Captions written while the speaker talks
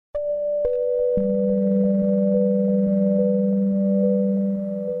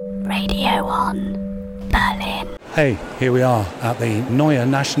Radio 1, Berlin. Hey, here we are at the Neue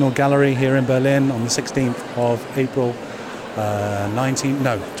Nationalgalerie here in Berlin on the 16th of April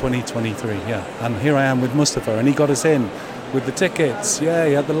 2023, yeah. And here I am with Mustafa, and he got us in with the tickets. Yeah,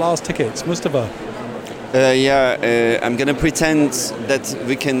 he had the last tickets. Mustafa. I'm gonna pretend that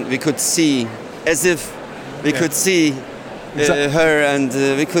we could see, as if we could see her and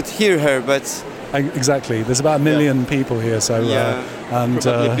we could hear her, but exactly. There's about 1 million people here, so and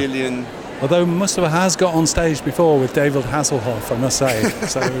probably a billion. Although Mustafa has got on stage before with David Hasselhoff, I must say,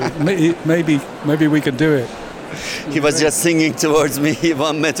 so maybe we can do it. He was just singing towards me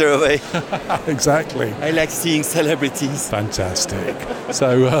 1 meter away. Exactly. I like seeing celebrities. Fantastic.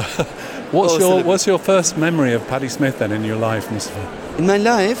 So, what's your first memory of Patti Smith then in your life, Mustafa? In my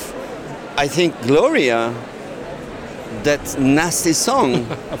life, I think Gloria. That nasty song.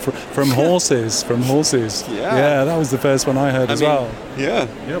 From Horses. Yeah, that was the first one I heard as well. Yeah.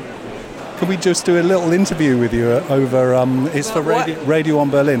 Yep. Could we just do a little interview with you over, it's for Radio 1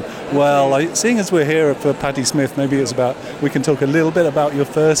 Berlin. Well, seeing as we're here for Patti Smith, maybe we can talk a little bit about your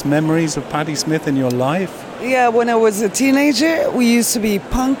first memories of Patti Smith in your life. Yeah, when I was a teenager, we used to be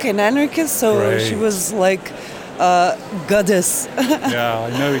punk and anarchist, so Great. She was like goddess. Yeah, I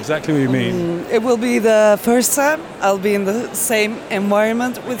know exactly what you mean. It will be the first time I'll be in the same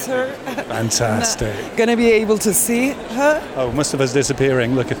environment with her. Fantastic. Gonna be able to see her. Oh, Mustafa's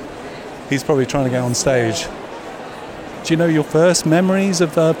disappearing. Look, he's probably trying to get on stage. Do you know your first memories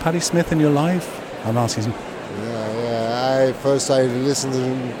of Patti Smith in your life? I'm asking. Yeah. I listened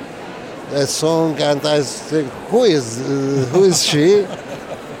to a song and I think, who is she?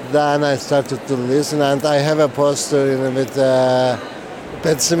 Then I started to listen, and I have a poster with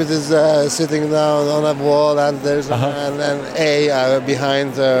Patti Smith is sitting down on a wall, and there's an A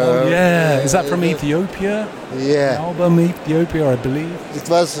behind her. Oh yeah, is that from Ethiopia? Yeah. The album Ethiopia, I believe. It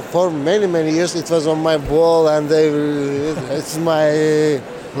was for many years. It was on my wall, and it's my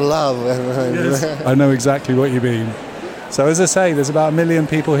love. Yes, I know exactly what you mean. So as I say, there's about 1 million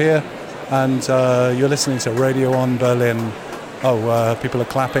people here, and you're listening to Radio 1 Berlin. Oh, people are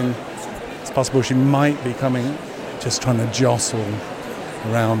clapping. It's possible she might be coming, just trying to jostle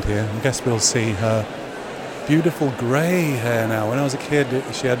around here. I guess we'll see her beautiful grey hair now. When I was a kid,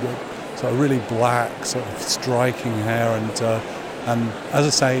 she had sort of really black, sort of striking hair. And as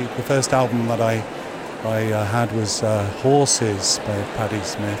I say, the first album that I had was Horses by Patti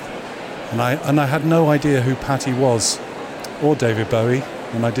Smith. And I had no idea who Patti was, or David Bowie.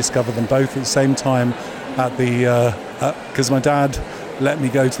 And I discovered them both at the same time at the... because my dad let me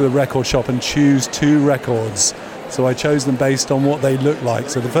go to the record shop and choose 2 records. So I chose them based on what they looked like.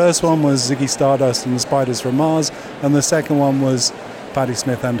 So the first one was Ziggy Stardust and the Spiders from Mars, and the second one was Patti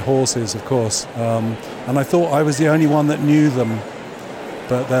Smith and Horses, of course. And I thought I was the only one that knew them.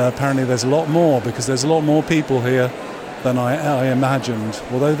 But apparently there's a lot more, because there's a lot more people here than I imagined.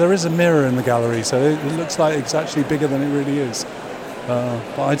 Although there is a mirror in the gallery, so it looks like it's actually bigger than it really is.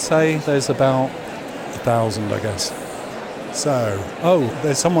 But I'd say there's about 1,000, I guess. So,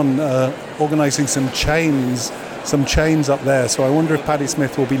 there's someone organising some chains up there. So I wonder if Patti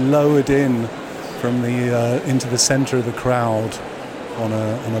Smith will be lowered in from the into the centre of the crowd on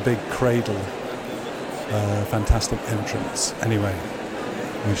a big cradle. Fantastic entrance. Anyway,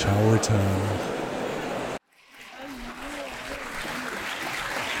 we shall return.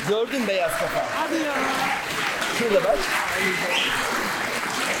 Gördün beyaz kafa. Hadi ya. Şurada bak.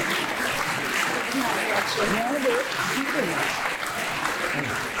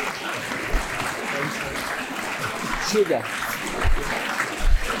 Şurada.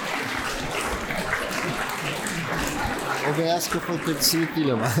 O beyaz kafalı Patti Smith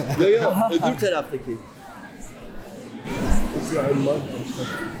değil ama. Yok, öbür taraftaki.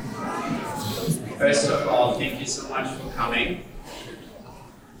 First of all, thank you so much for coming.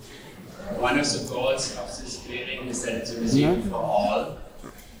 One of the goals of this building is that it's a museum for all.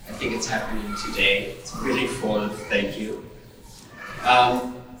 I think it's happening today. It's really full, thank you.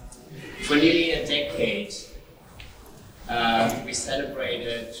 For nearly a decade, we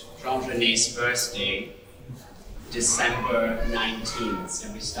celebrated Jean Genet's birthday, December 19th,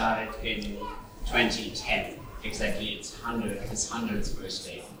 and we started in 2010. Exactly, his 100th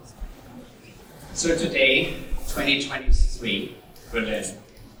birthday. So today, 2023, Berlin.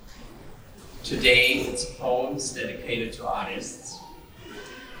 Today, it's poems dedicated to artists.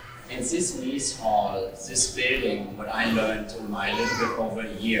 And this Mies Hall, this building, what I learned in my little bit over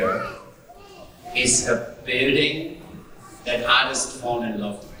a year, is a building that artists fall in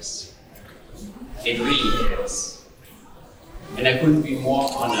love with. It really is. And I couldn't be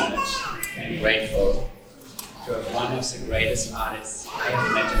more honored and grateful to one of the greatest artists I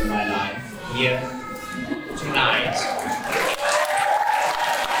have met in my life here tonight.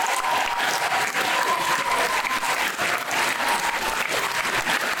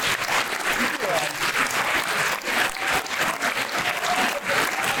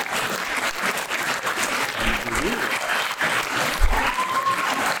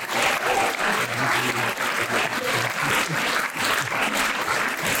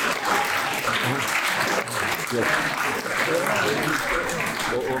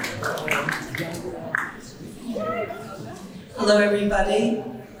 Hello, everybody.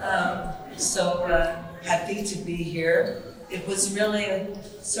 So happy to be here. It was really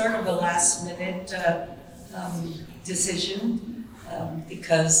sort of a last-minute decision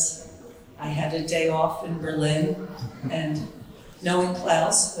because I had a day off in Berlin, and knowing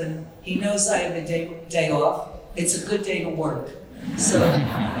Klaus, when he knows I have a day off, it's a good day to work. So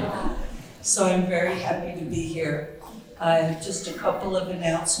I'm very happy to be here. Just a couple of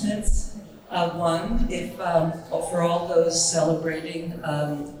announcements. One, if for all those celebrating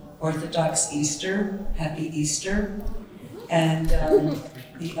Orthodox Easter, Happy Easter. And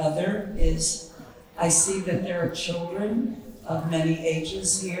the other is, I see that there are children of many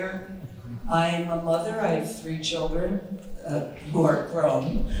ages here. I am a mother. I have 3 children who are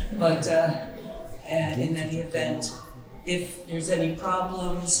grown. But in any event, if there's any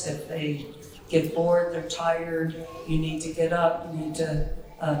problems, if they get bored, they're tired, you need to get up, you need to,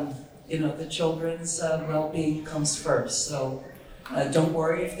 the children's well-being comes first. So don't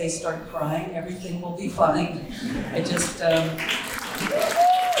worry if they start crying, everything will be fine. I just,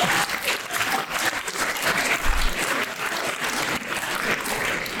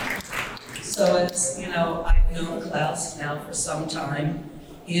 so as you know, I've known Klaus now for some time.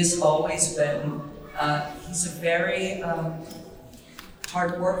 He has always been, he's a very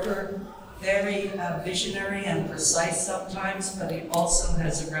hard worker, very visionary and precise sometimes, but he also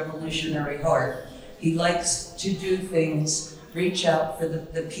has a revolutionary heart. He likes to do things, reach out for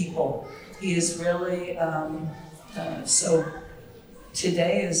the people. He is really, so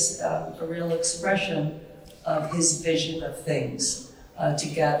today is a real expression of his vision of things, to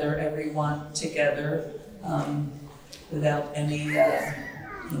gather everyone together without any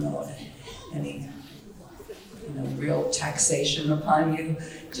real taxation upon you,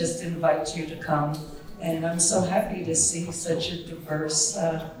 just invite you to come. And I'm so happy to see such a diverse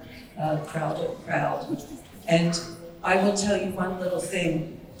crowd. And I will tell you one little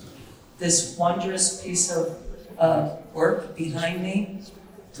thing. This wondrous piece of work behind me,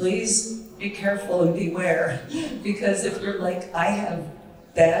 please be careful and beware, because if you're like I have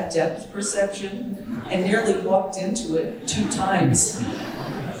bad depth perception and nearly walked into it 2 times,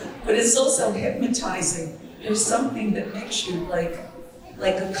 but it's also hypnotizing. There's something that makes you like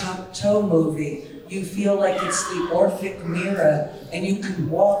a Cocteau movie. You feel like it's the Orphic mirror and you can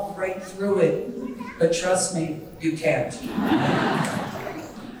walk right through it. But trust me, you can't.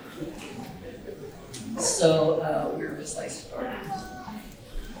 So where was I starting?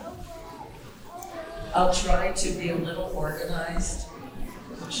 I'll try to be a little organized,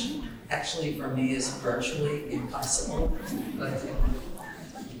 which actually for me is virtually impossible. But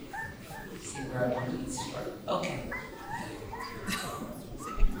where I wanted to start. Okay.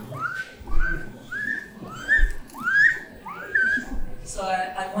 So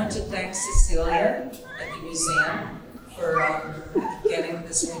I want to thank Cecilia at the museum for getting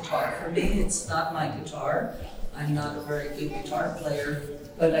this guitar for me. It's not my guitar. I'm not a very good guitar player,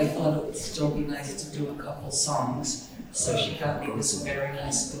 but I thought it would still be nice to do a couple songs. So she got me this very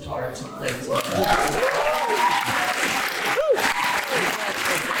nice guitar to play with.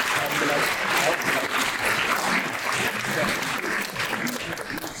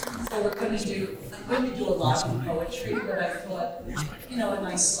 So I'm going to do a lot of poetry, but I thought, a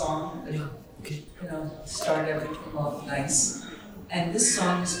nice song that, start everything off nice. And this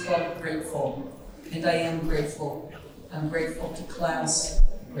song is called Grateful, and I am grateful. I'm grateful to Klaus,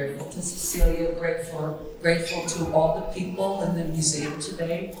 grateful to Cecilia, grateful to all the people in the museum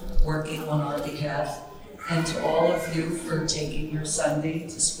today working on our behalf, and to all of you for taking your Sunday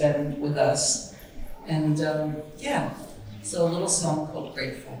to spend with us. And so a little song called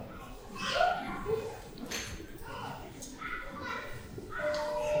Grateful.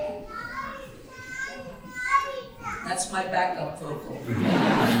 That's my backup vocal.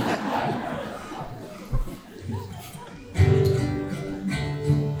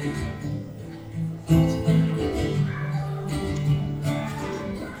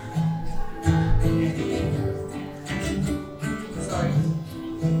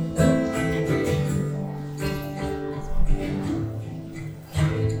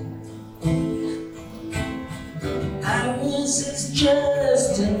 Ours is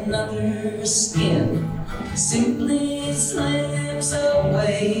just another skin, simply slips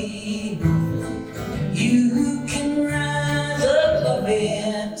away. You can rise above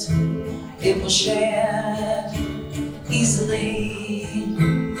it, it will shed easily,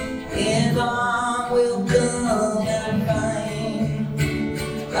 and on will come and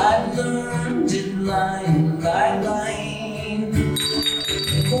find. I've learned it line by line.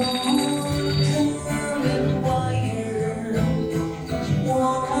 One common wire,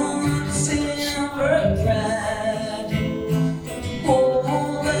 one silver thread,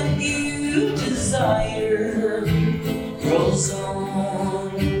 all that you desire rolls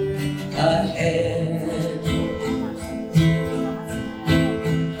on ahead.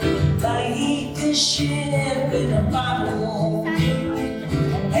 Like a ship in a bottle,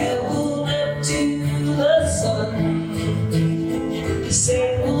 held up to the sun.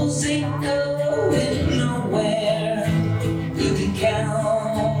 Sails ain't going nowhere. You can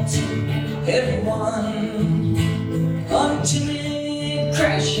count everyone until it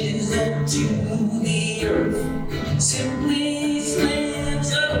crashes into the earth. Simply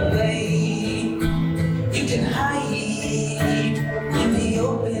slips away. You can hide in the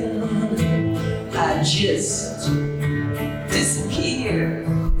open. I just disappear.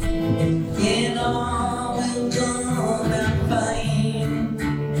 And all will come out fine.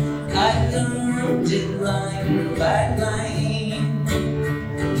 I learned it line by line.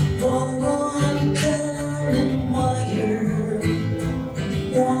 One common wire,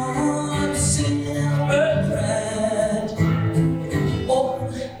 one silver thread. Oh,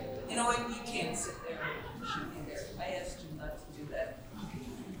 you know what? You can't sit there and shoot me there. I asked you not to do that.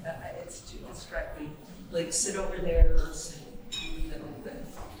 It's too distracting. Like sit over there or sit in the middle of it.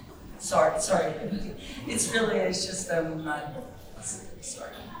 Sorry. It's just I'm not.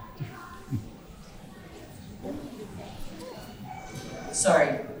 Sorry.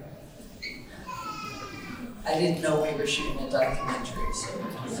 Sorry. I didn't know we were shooting a documentary, so.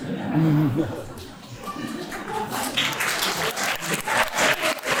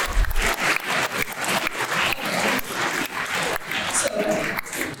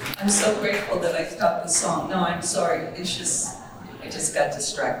 I'm so grateful that I stopped the song. No, I'm sorry. I just got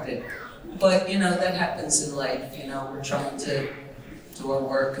distracted. But that happens in life. We're trying to do our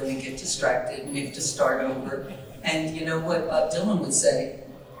work and we get distracted and we have to start over. And you know what Bob Dylan would say?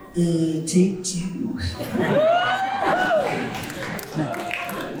 Take two.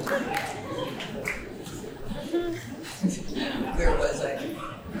 Where was I?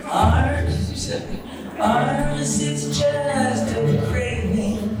 Ours is just a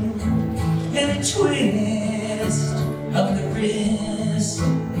craving and a twist of the wrist.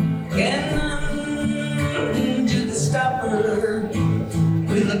 Can undo the stopper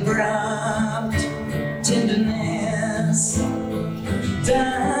with abrupt tenderness.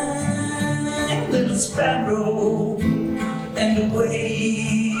 Die, little sparrow, and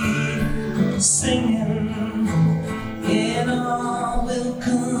away singing, and all will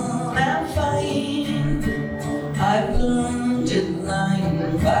come out fine. I've learned it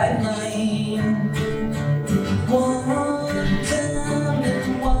line by line. One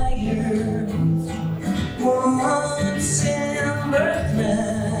common wire, one silver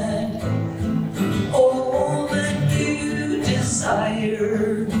thread, all that you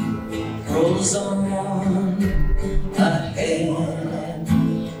desire rolls on ahead.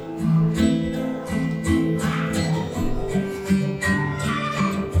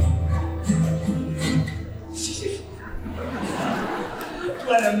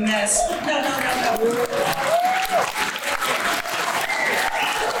 What a mess. No.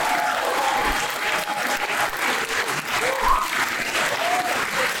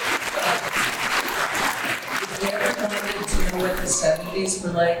 What the 70s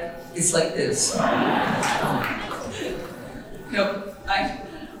were like, it's like this.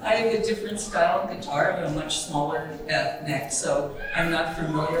 I have a different style of guitar. I have a much smaller neck, so I'm not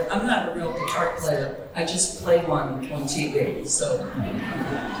familiar. I'm not a real guitar player. I just play one on TV, so.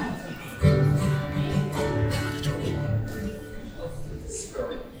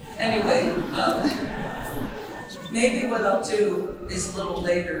 Anyway, maybe what I'll do is a little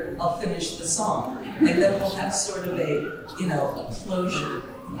later, I'll finish the song, and then we'll have sort of a closure.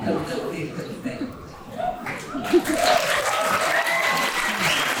 That would be a good thing.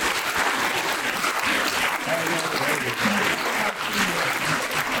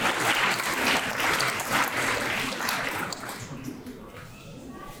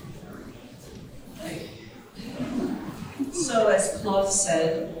 So as Claude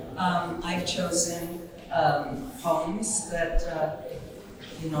said, I've chosen poems that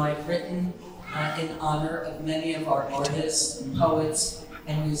I've written in honor of many of our artists, poets,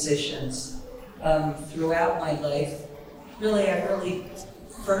 and musicians. Throughout my life, I really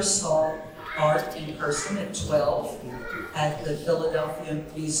first saw art in person at 12 at the Philadelphia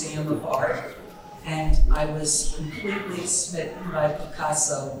Museum of Art, and I was completely smitten by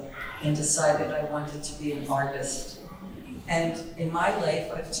Picasso and decided I wanted to be an artist. And in my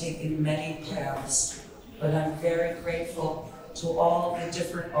life, I've taken many paths, but I'm very grateful to all the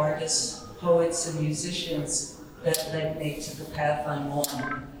different artists, poets, and musicians that led me to the path I'm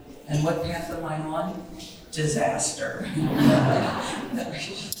on. And what path am I on? Disaster.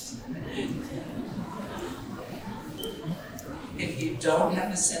 If you don't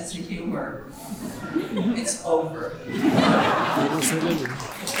have a sense of humor, it's over.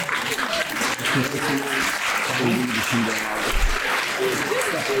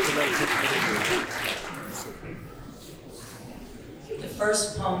 The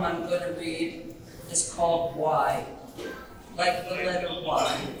first poem I'm going to read is called Why, like the letter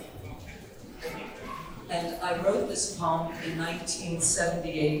Y. And I wrote this poem in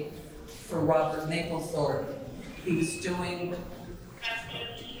 1978 for Robert Mapplethorpe. He was doing,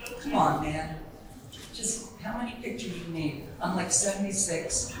 come on, man. Just how many pictures you need? I'm like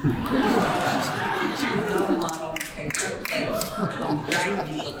 76. I'm okay. I'm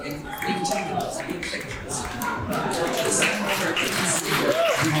dragging looking. You've taken those good pictures.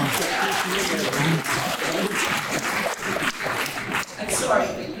 I'm sorry,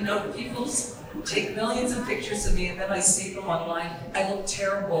 but people take millions of pictures of me and then I see them online. I look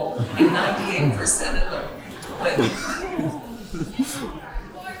terrible in 98% of them. But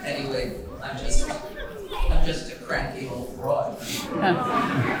anyway, I'm just a cranky old fraud.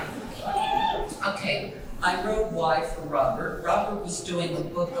 Okay, I wrote Why for Robert. Robert was doing a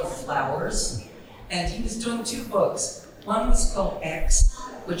book of flowers, and he was doing two books. One was called X,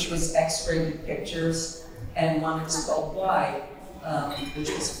 which was X-rated pictures, and one was called Y, which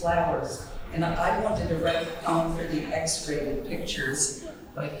was flowers. And I wanted to write a poem for the X-rated pictures,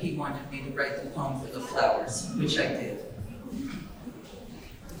 but he wanted me to write the poem for the flowers, which I did.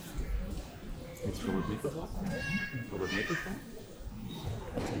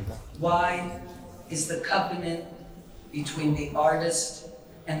 Why is the covenant between the artist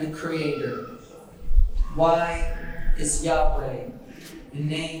and the creator? Why is Yahweh the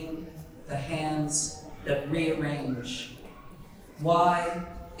name, the hands that rearrange? Why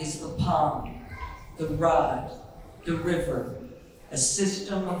is the palm, the rod, the river, a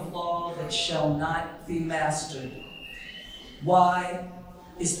system of law that shall not be mastered? Why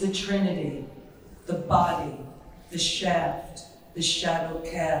is the Trinity, the body, the shaft, the shadow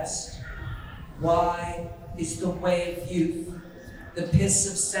cast? Why is the way of youth, the piss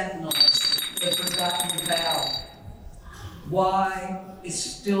of sentinels, the forgotten vow? Why is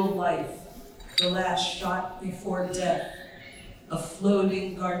still life, the last shot before death, a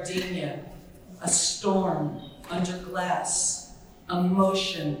floating gardenia, a storm under glass, a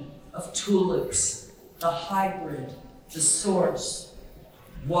motion of tulips, the hybrid, the source?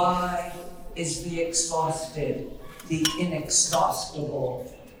 Why is the exhausted, the inexhaustible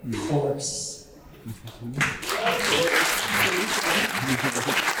force?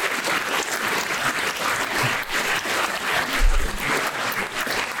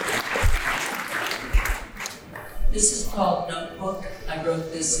 This is called Notebook. I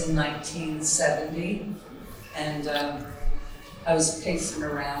wrote this in 1970, and I was pacing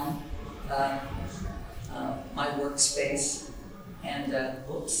around my workspace, and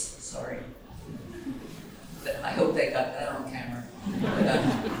oops, sorry. But I hope they got that on camera.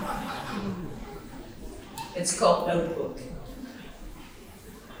 It's called Notebook.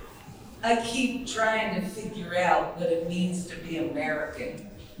 I keep trying to figure out what it means to be American.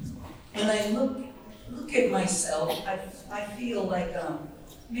 When I look at myself, I feel like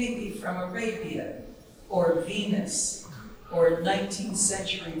maybe from Arabia, or Venus, or 19th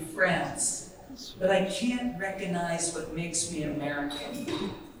century France, but I can't recognize what makes me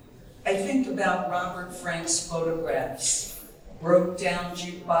American. I think about Robert Frank's photographs, broke down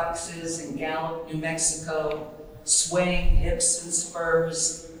jukeboxes in Gallup, New Mexico, swaying hips and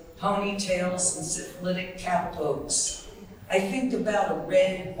spurs, ponytails and syphilitic cowpokes. I think about a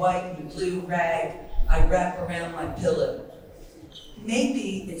red, white, and blue rag I wrap around my pillow.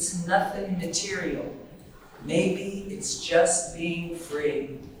 Maybe it's nothing material. Maybe it's just being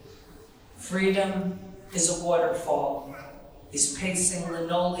free. Freedom is a waterfall, is pacing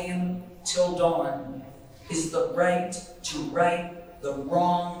linoleum till dawn, is the right to write the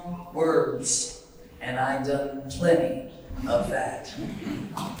wrong words, and I've done plenty of that.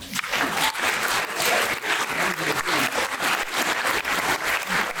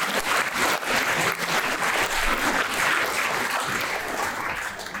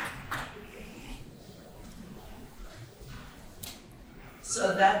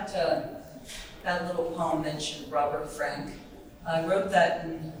 I wrote that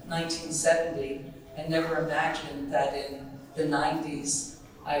in 1970 and never imagined that in the 90s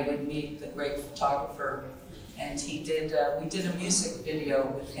I would meet the great photographer. And we did a music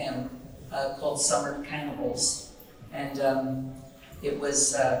video with him called Summer Cannibals. And it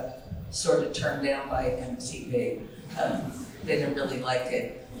was sort of turned down by MTV. They didn't really like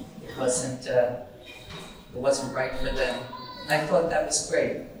it. It wasn't right for them. And I thought that was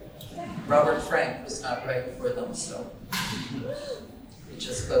great. Robert Frank was not right for them, so it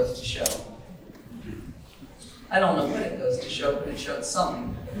just goes to show. I don't know what it goes to show, but it showed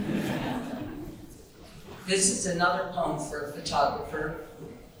something. This is another poem for a photographer.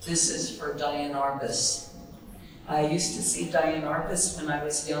 This is for Diane Arbus. I used to see Diane Arbus when I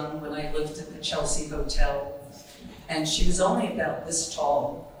was young, when I lived at the Chelsea Hotel. And she was only about this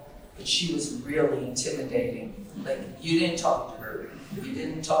tall, but she was really intimidating. Like, you didn't talk to her. You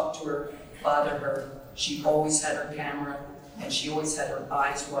didn't talk to her, bother her. She always had her camera, and she always had her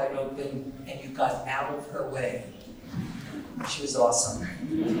eyes wide open, and you got out of her way. She was awesome.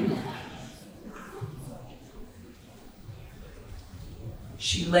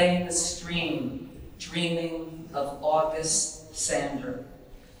 She lay in the stream, dreaming of August Sander.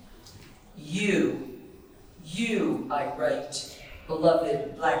 You, I write,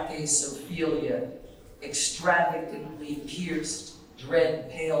 beloved black ace Ophelia, extravagantly pierced, dread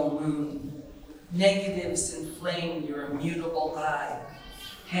pale moon. Negatives inflame your immutable eye.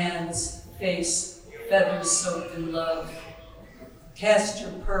 Hands, face, feathers soaked in love. Cast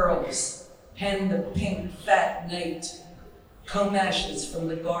your pearls, pen the pink fat night. Comb ashes from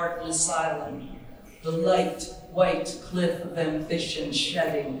the garden asylum. The light, white cliff of ambition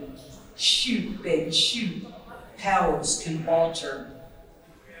shedding. Shoot, baby, shoot. Powers can alter.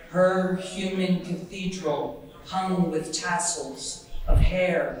 Her human cathedral hung with tassels of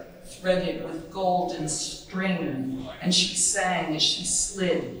hair threaded with golden string, and she sang as she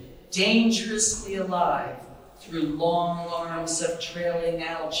slid, dangerously alive, through long arms of trailing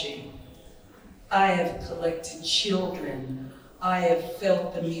algae. I have collected children. I have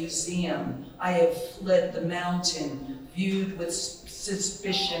felt the museum. I have fled the mountain, viewed with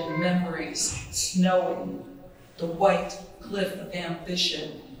suspicion memories, snowing, the white cliff of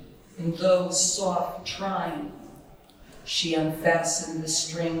ambition, in those soft trine. She unfastened the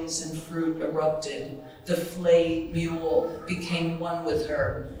strings and fruit erupted. The flayed mule became one with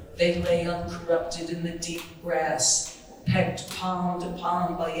her. They lay uncorrupted in the deep grass, pecked palm to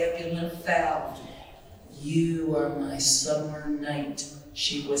palm by ebullient fowl. You are my summer night,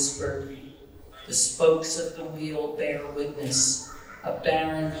 she whispered. The spokes of the wheel bear witness. A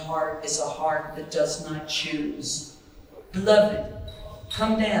barren heart is a heart that does not choose. Beloved,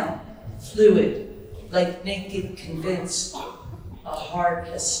 come down, fluid, like naked convinced. A heart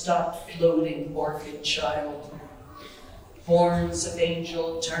has stopped floating, orchid child. Horns of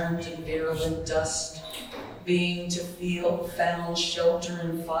angel turned to virulent dust. Being to feel found shelter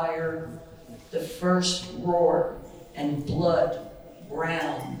in fire. The first roar and blood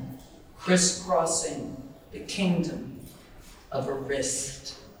brown, crisscrossing the kingdom of a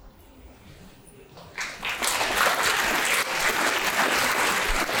wrist.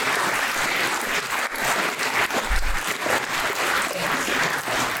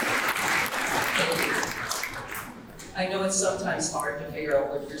 I know it's sometimes hard to figure out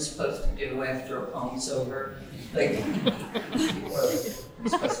what you're supposed to do after a poem's over. Like, people are like, you're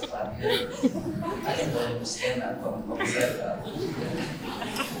supposed to clap here. I didn't really understand that poem, what was that about?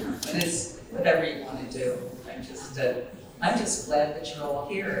 But it's whatever you want to do. I'm just glad that you're all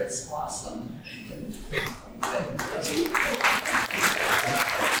here. It's awesome.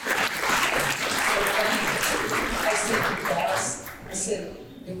 I said,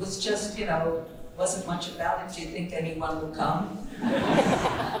 it was just, wasn't much about it. Do you think anyone will come?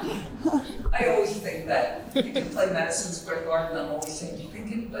 I always think that. You can play Madison Square Garden, I'm always saying, do you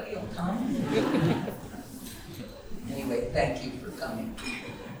think anybody will come? Anyway, thank you for coming.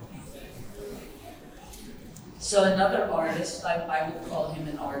 So another artist, I would call him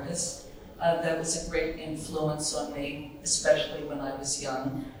an artist, that was a great influence on me, especially when I was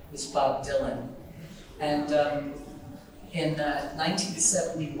young, was Bob Dylan. And in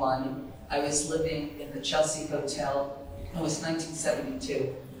 1971, I was living in the Chelsea Hotel. It was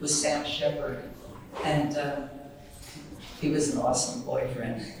 1972 with Sam Shepard, and he was an awesome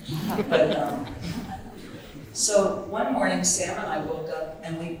boyfriend. But so one morning, Sam and I woke up,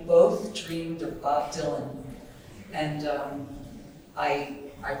 and we both dreamed of Bob Dylan, and I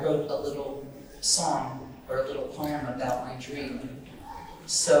wrote a little song or a little poem about my dream.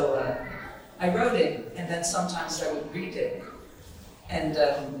 So I wrote it, and then sometimes I would read it, and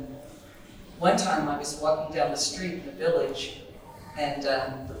one time I was walking down the street in the village, And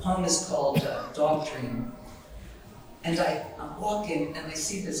the poem is called Dog Dream. And I'm walking and I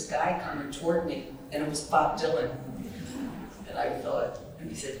see this guy coming toward me, and it was Bob Dylan. And I thought, and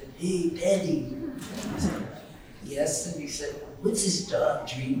he said, "Hey, Patti." I said, "Yes." And he said, "What's this dog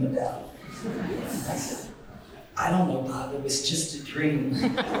dream about?" I said, "I don't know, Bob, it was just a dream."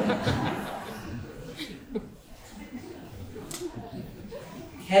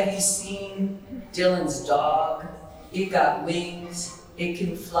 Have you seen Dylan's dog? It got wings, it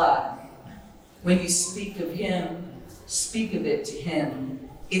can fly. When you speak of him, speak of it to him.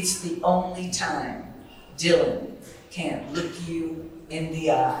 It's the only time Dylan can't look you in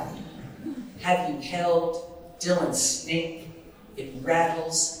the eye. Have you held Dylan's snake? It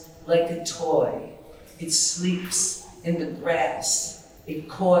rattles like a toy. It sleeps in the grass. It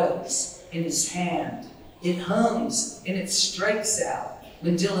coils in his hand. It hums and it strikes out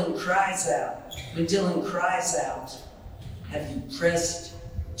when Dylan cries out. When Dylan cries out, have you pressed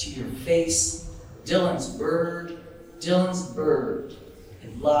to your face Dylan's bird? Dylan's bird.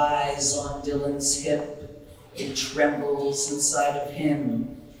 It lies on Dylan's hip. It trembles inside of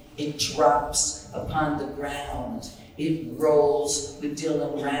him. It drops upon the ground. It rolls with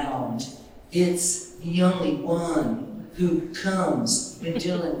Dylan round. It's the only one who comes when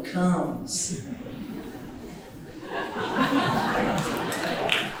Dylan comes.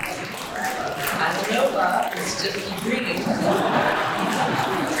 I don't know, Bob. It's just keep reading.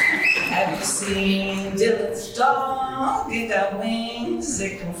 Have you seen Dylan's dog? It got wings,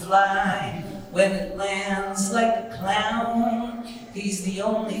 it can fly. When it lands like a clown, he's the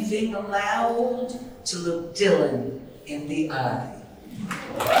only thing allowed to look Dylan in the eye.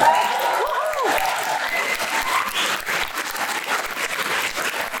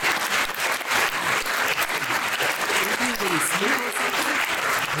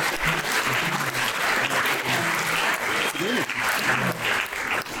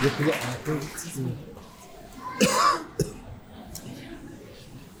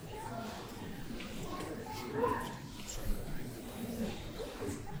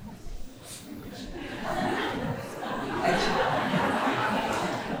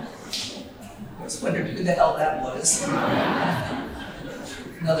 I was wondering who the hell that was.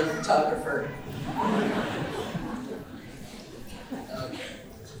 Another photographer. Okay.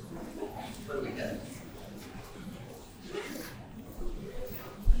 What do we got?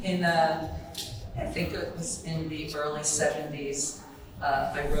 I think it was in the early 70s,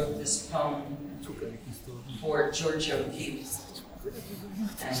 I wrote this poem for George O'Keeffe.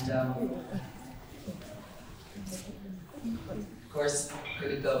 And of course, here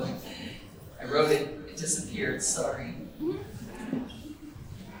we go. I wrote it, it disappeared, sorry.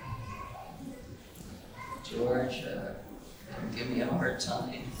 George, don't give me a hard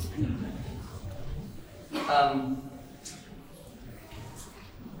time.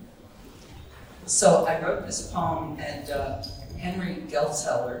 So I wrote this poem, and Henry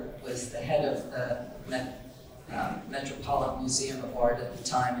Geltzeller was the head of the Metropolitan Museum of Art at the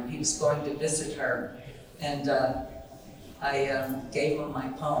time, and he was going to visit her. And I gave him my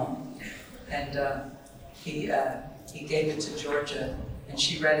poem, and he gave it to Georgia, and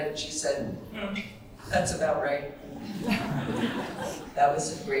she read it, and she said, "That's about right." That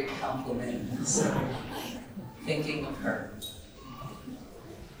was a great compliment, so thinking of her.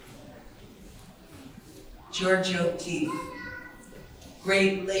 George O'Keeffe,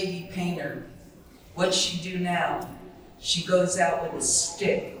 great lady painter. What's she do now? She goes out with a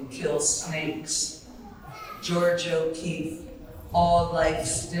stick and kills snakes. George O'Keeffe, all life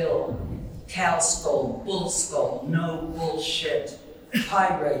still. Cow skull, bull skull, no bullshit.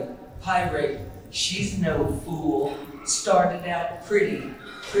 Pyrite, she's no fool. Started out pretty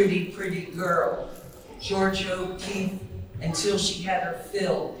girl. George O'Keeffe, until she had her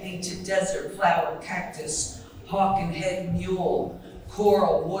fill, painted desert, flower, cactus, hawk and head mule,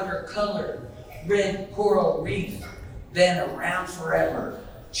 coral, watercolor, red coral reef, been around forever.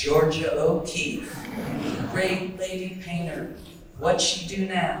 Georgia O'Keeffe, great lady painter. What'd she do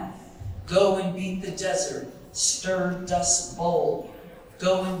now? Go and beat the desert, stir dust bowl.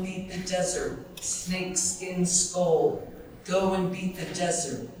 Go and beat the desert, snake skin skull. Go and beat the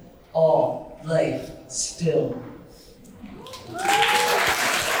desert, all life still.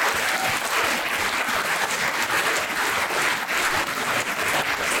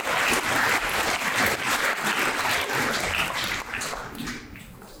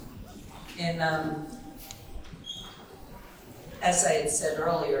 And as I had said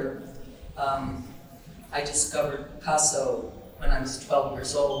earlier, I discovered Picasso when I was 12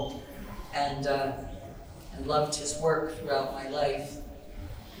 years old, and loved his work throughout my life.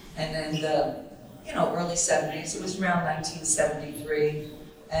 And then early 70s. It was around 1973.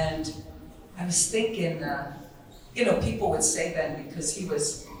 And I was thinking, people would say then, because he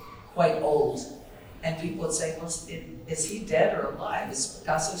was quite old, and people would say, well, is he dead or alive? Is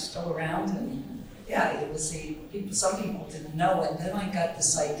Picasso still around? And yeah, some people didn't know. And then I got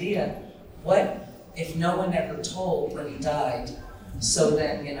this idea, what if no one ever told when he died? So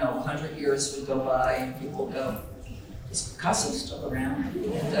then, 100 years would go by and people go, is Picasso still around?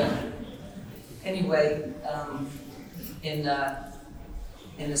 And anyway, in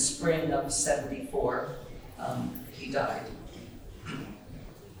the spring of 74, he died.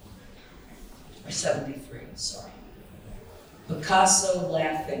 Or 73, sorry. Picasso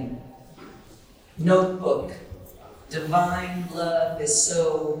laughing. Notebook. Divine love is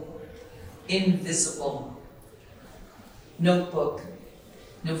so invisible. Notebook.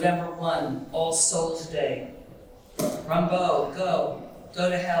 November 1, All Souls Day. Rimbaud, go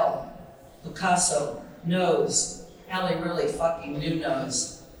to hell. Picasso, nose. Hell, he really fucking knew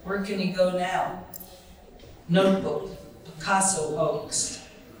nose. Where can he go now? Notebook, Picasso hoaxed.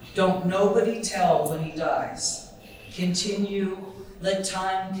 Don't nobody tell when he dies. Continue, let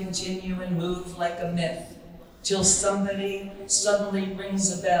time continue and move like a myth, till somebody suddenly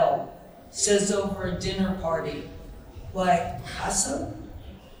rings a bell, says over a dinner party, why, Picasso?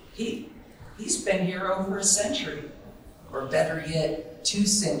 He's been here over a century, or better yet, 2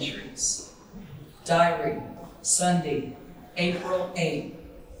 centuries. Diary, Sunday, April 8,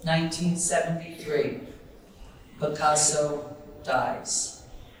 1973. Picasso dies.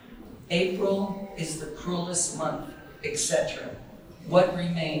 April is the cruelest month, etc. What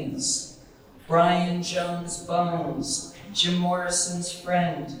remains? Brian Jones' bones, Jim Morrison's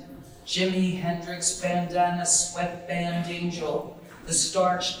friend, Jimi Hendrix bandana sweatband angel, the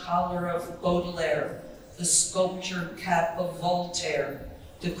starched collar of Baudelaire, the sculptured cap of Voltaire,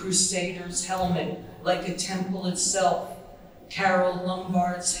 the crusader's helmet like a temple itself, Carol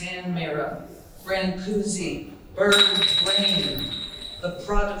Lombard's hand mirror, Brancusi, bird brain, the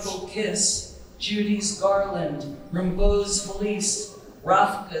prodigal kiss, Judy's garland, Rimbaud's valise,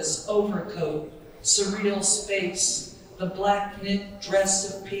 Rothko's overcoat, surreal space, the black knit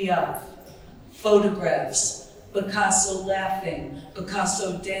dress of Piaf, photographs, Picasso laughing,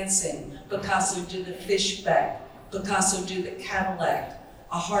 Picasso dancing, Picasso do the fishback, Picasso do the Cadillac,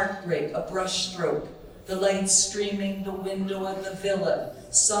 a heartbreak, a brushstroke, the light streaming the window of the villa,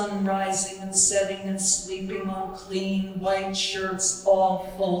 sun rising and setting and sleeping on clean white shirts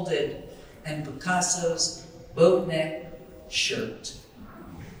all folded, and Picasso's boat neck shirt.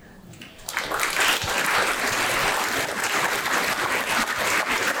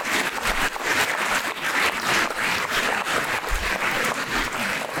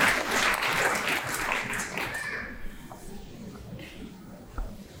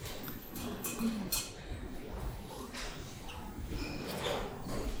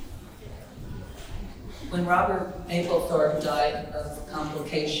 When Robert Mapplethorpe died of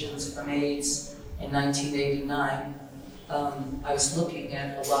complications from AIDS in 1989, I was looking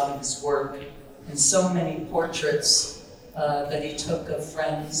at a lot of his work and so many portraits that he took of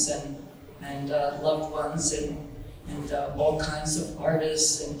friends and loved ones and all kinds of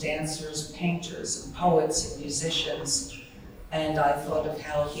artists and dancers, painters and poets and musicians. And I thought of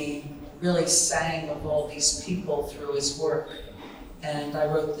how he really sang of all these people through his work. And I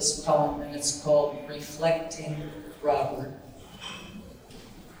wrote this poem, and it's called Reflecting Robert.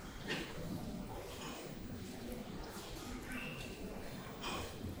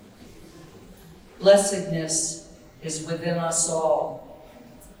 Blessedness is within us all.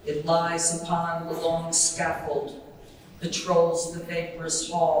 It lies upon the long scaffold, patrols the vaporous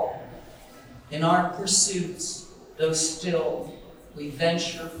hall. In our pursuits, though still, we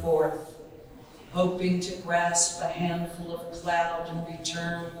venture forth, hoping to grasp a handful of cloud and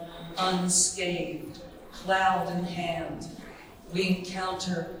return unscathed, cloud in hand. We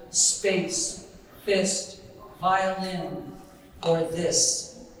encounter space, fist, violin, or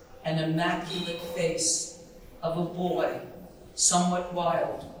this, an immaculate face of a boy, somewhat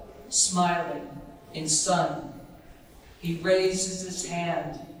wild, smiling in sun. He raises his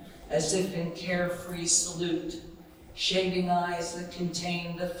hand as if in carefree salute, shading eyes that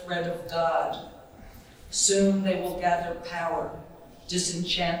contain the thread of God. Soon they will gather power,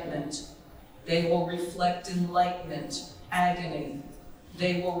 disenchantment. They will reflect enlightenment, agony.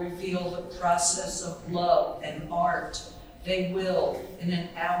 They will reveal the process of love and art. They will, in an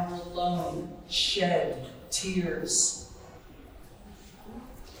hour alone, shed tears.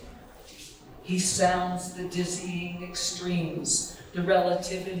 He sounds the dizzying extremes, the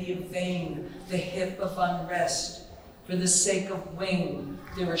relativity of vain, the hip of unrest. For the sake of wing,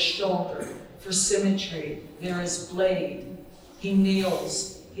 there is shoulder. for symmetry, there is blade. He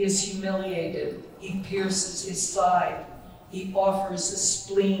kneels, he is humiliated, he pierces his side. He offers a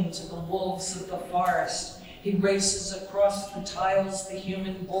spleen to the wolves of the forest. He races across the tiles the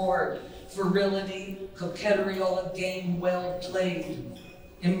human board. Virility, coquetry, all a game well played.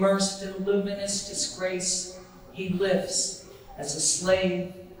 Immersed in luminous disgrace, he lifts as a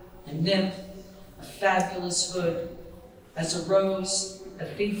slave, a nymph, a fabulous hood. As a rose, a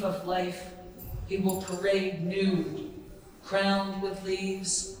thief of life, he will parade nude, crowned with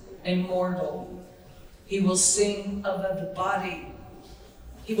leaves, immortal. He will sing of the body.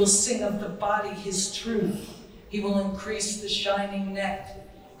 He will sing of the body his truth. He will increase the shining neck.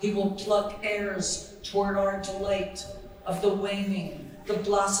 He will pluck airs toward our delight of the waning, the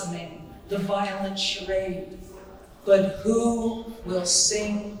blossoming, the violent charade. But who will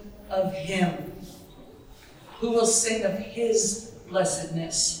sing of him? Who will sing of his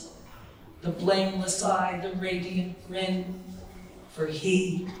blessedness? The blameless eye, the radiant grin, for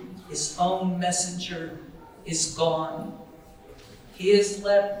he, his own messenger, is gone. He is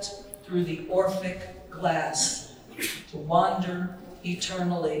leapt through the Orphic glass to wander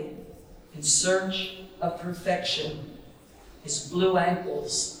eternally in search of perfection, his blue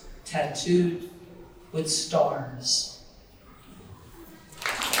ankles tattooed with stars.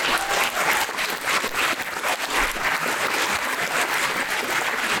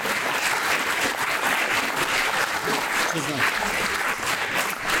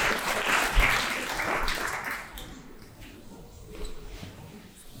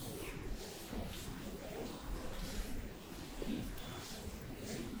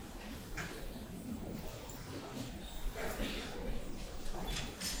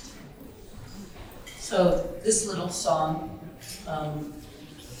 So this little song,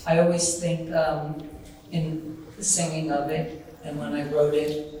 I always think in the singing of it, and when I wrote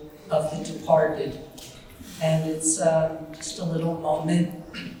it, of the departed. And it's just a little moment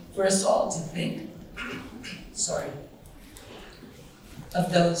for us all to think,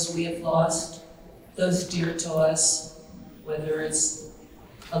 of those we have lost, those dear to us, whether it's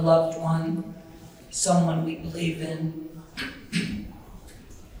a loved one, someone we believe in,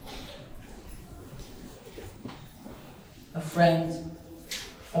 a friend,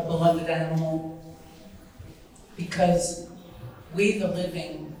 a beloved animal, because we the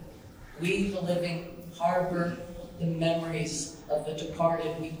living harbor the memories of the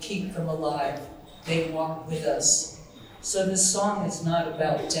departed. We keep them alive. They walk with us. So this song is not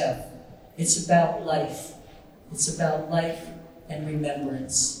about death. It's about life. It's about life and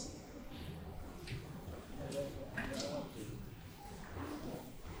remembrance.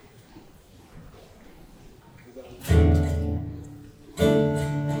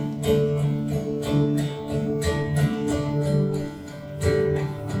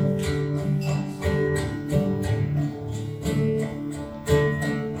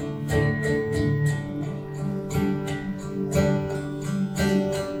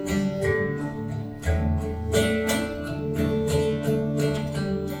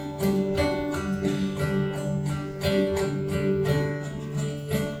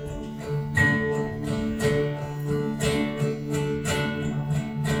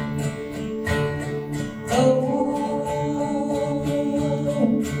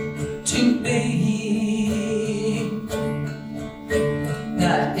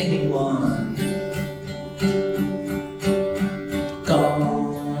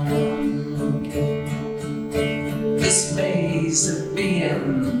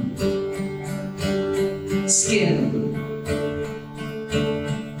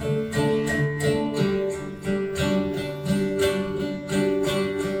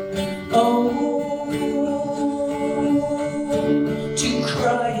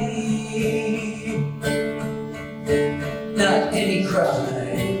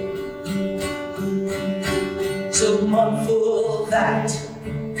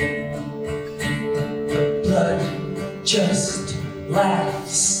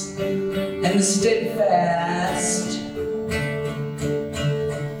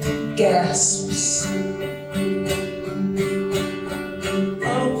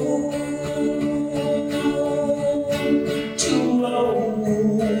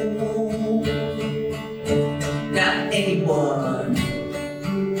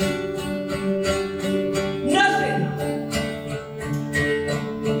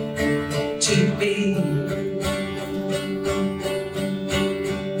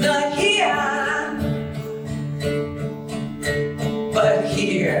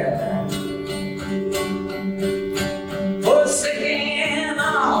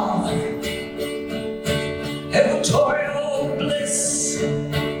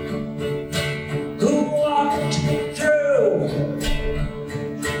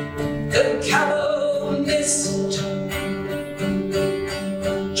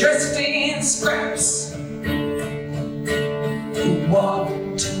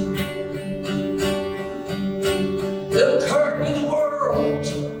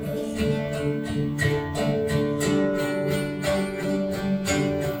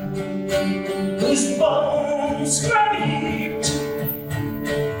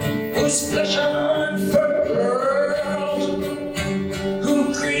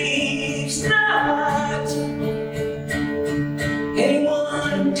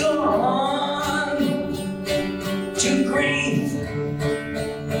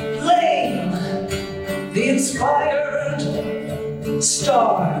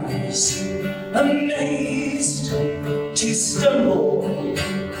 rise, amazed to stumble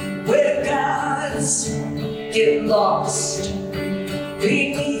where gods get lost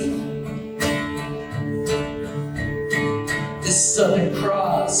beneath the Southern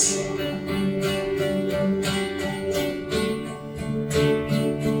Cross.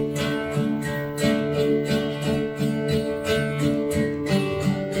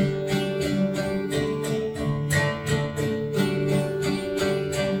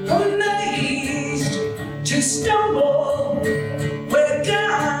 Amazed to stumble where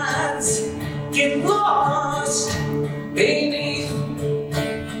gods get lost beneath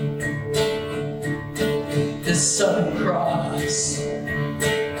the Southern Cross.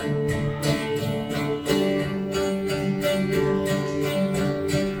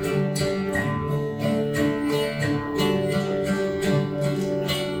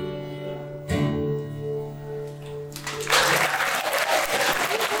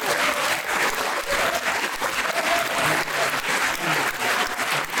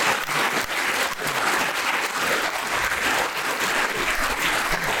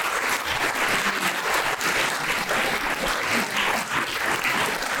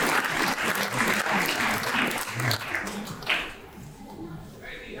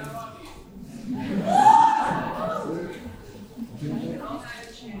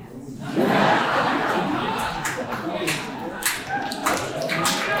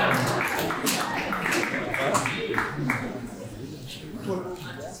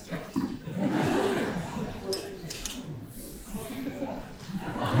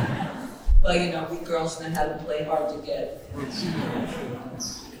 Well, you know, we girls know how to play hard to get.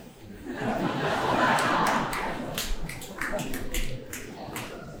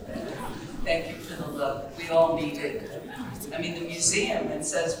 Thank you for the love. We all need it. I mean, the museum, it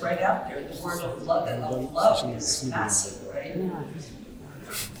says right out there, the word of love is massive, right?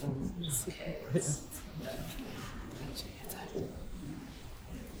 Okay.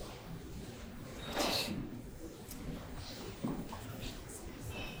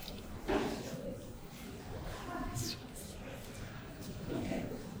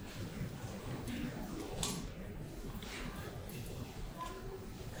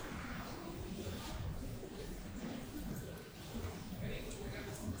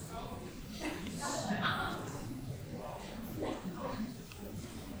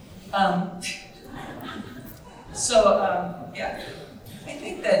 Yeah, I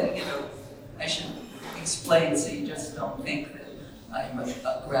think that, you know, I should explain so you just don't think that I'm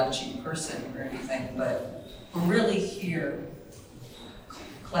a grouchy person or anything, but we're really here.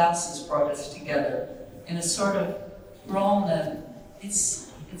 Klaus has brought us together in a sort of, we're all in a, it's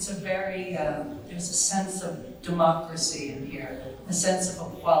a very, there's a sense of democracy in here, a sense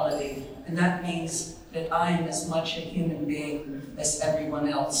of equality, and that means that I am as much a human being as everyone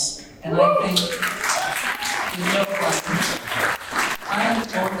else. And I think, you know what, I'm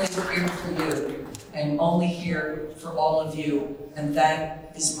only here for you. I'm only here for all of you, and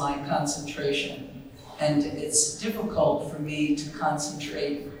that is my concentration. And it's difficult for me to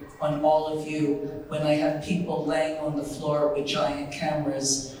concentrate on all of you when I have people laying on the floor with giant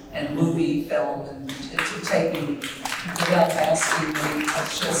cameras and movie film and taking without asking me.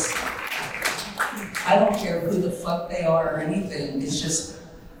 It's just, I don't care who the fuck they are or anything. It's just,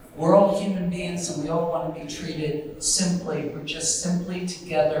 we're all human beings and we all want to be treated simply. We're just simply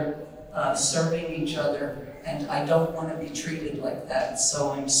together, serving each other. And I don't want to be treated like that.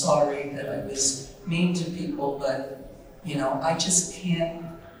 So I'm sorry that I was mean to people, but, you know, I just can't.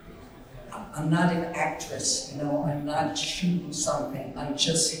 I'm not an actress, you know, I'm not shooting something. I'm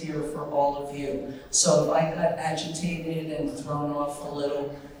just here for all of you. So if I got agitated and thrown off a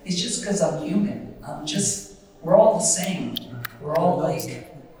little, it's just because I'm human. We're all the same. We're all like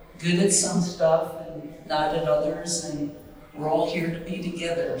good at some stuff and not at others, and we're all here to be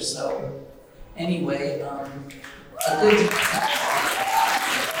together. So anyway, a good...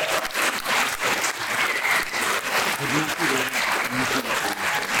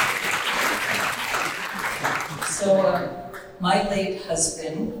 So my late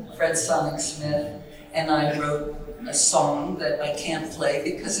husband, Fred Sonic Smith, and I wrote a song that I can't play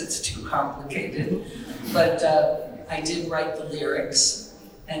because it's too complicated, but I did write the lyrics,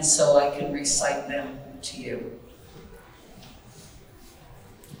 and so I can recite them to you.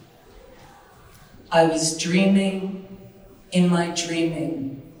 I was dreaming in my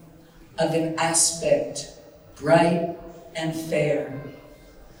dreaming of an aspect bright and fair,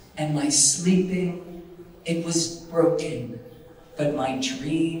 and my sleeping, it was broken, but my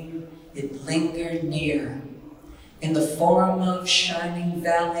dream, it lingered near, in the form of shining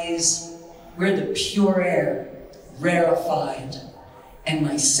valleys where the pure air rarefied and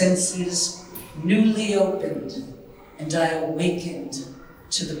my senses newly opened, and I awakened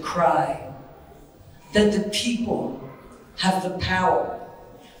to the cry that the people have the power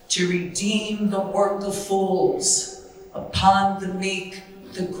to redeem the work of fools. Upon the meek,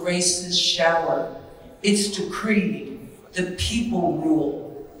 the graces shower. It's decreed, the people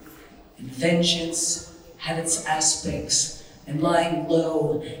rule. And vengeance had its aspects, and lying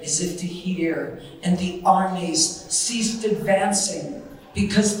low as if to hear, and the armies ceased advancing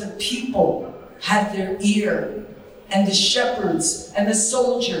because the people had their ear, and the shepherds and the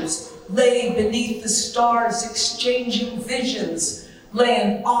soldiers lay beneath the stars exchanging visions, lay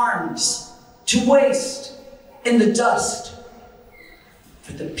in arms to waste in the dust.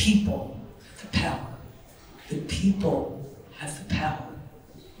 For the people have the power. The people have the power.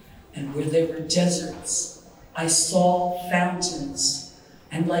 And where there were deserts, I saw fountains,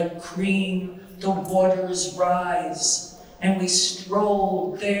 and like cream the waters rise, and we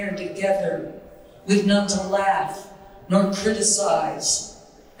strolled there together, with none to laugh nor criticize.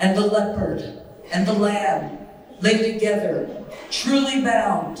 And the leopard and the lamb lay together, truly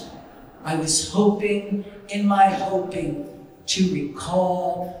bound. I was hoping in my hoping to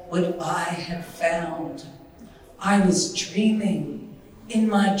recall what I had found. I was dreaming in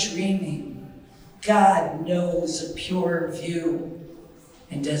my dreaming. God knows a purer view.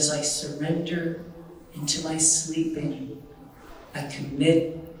 And as I surrender into my sleeping, I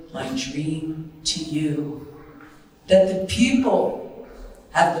commit my dream to you. That the people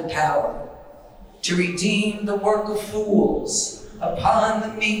have the power to redeem the work of fools. Upon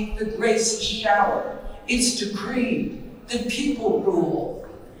the meek the graces shower. It's decreed, the people rule.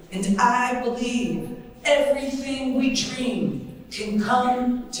 And I believe everything we dream can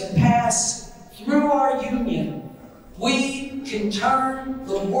come to pass through our union. We can turn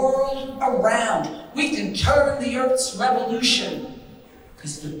the world around. We can turn the earth's revolution.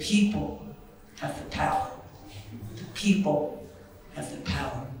 Because the people have the power. The people have the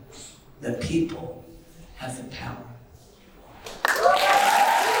power. The people have the power.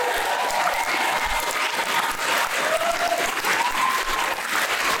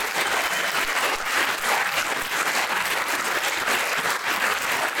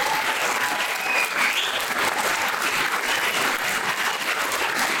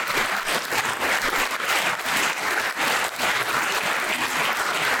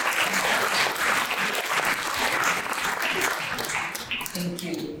 Thank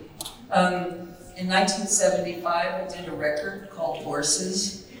you. In 1975, I did a record called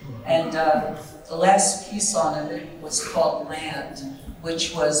Horses, and the last piece on it was called Land,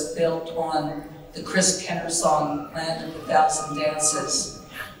 which was built on the Chris Kenner song, Land of a Thousand Dances.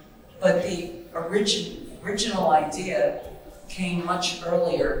 But the original idea came much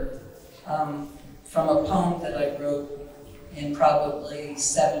earlier from a poem that I wrote in probably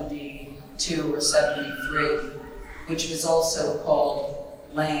 72 or 73, which was also called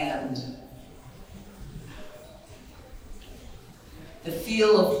Land. The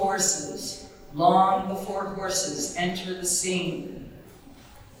feel of horses, long before horses enter the scene.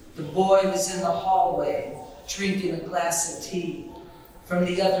 The boy was in the hallway, drinking a glass of tea. From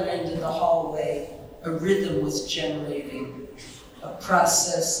the other end of the hallway, a rhythm was generating, a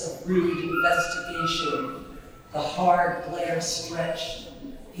process of rude investigation. The hard glare stretched.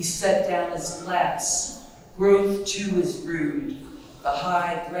 He set down his glass. Growth too is rude. The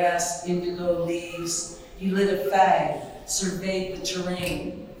high grass, indigo leaves. He lit a fag, surveyed the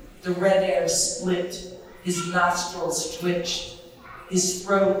terrain. The red air split, his nostrils twitched, his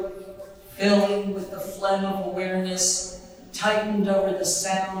throat, filling with the phlegm of awareness, tightened over the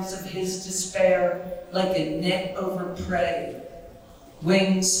sounds of his despair like a net over prey.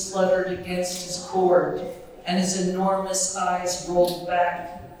 Wings fluttered against his cord, and his enormous eyes rolled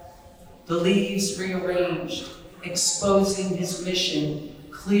back. The leaves rearranged, exposing his mission,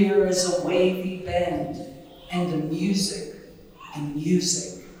 clear as a wavy bend. And the music.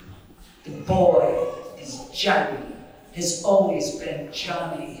 The boy is Johnny, has always been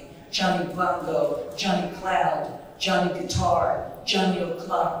Johnny. Johnny Bongo, Johnny Cloud, Johnny Guitar, Johnny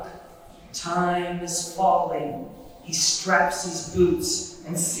O'Clock. Time is falling. He straps his boots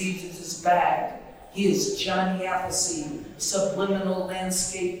and seizes his bag. He is Johnny Appleseed, subliminal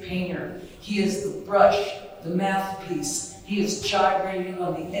landscape painter. He is the brush, the mouthpiece. He is gyrating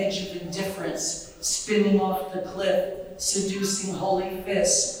on the edge of indifference, spinning off the cliff, seducing holy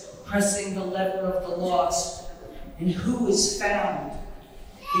fists, pressing the lever of the lost. And who is found?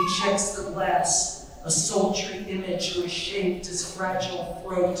 He checks the glass, a sultry image who has shaped his fragile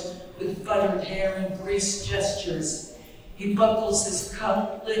throat with buttered hair and greased gestures. He buckles his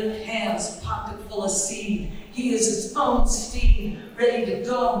cup, limp hands pocket full of seed. He is his own steed, ready to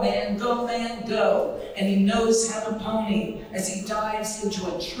go, man, go. And he knows how to pony as he dives into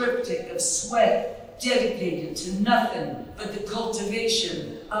a triptych of sweat dedicated to nothing but the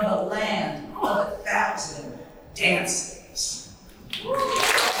cultivation of a land of 1,000 dances.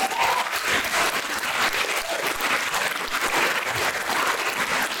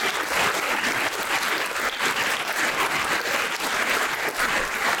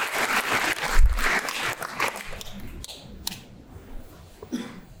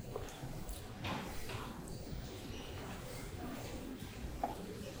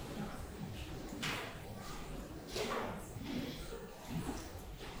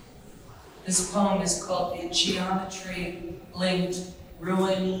 This poem is called The Geometry Linked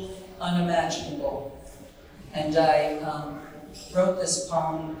Ruin Unimaginable. And I wrote this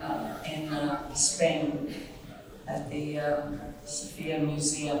poem in Spain at the Sofia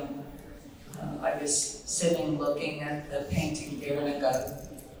Museum. I was sitting looking at the painting Guernica.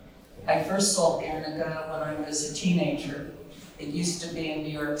 I first saw Guernica when I was a teenager. It used to be in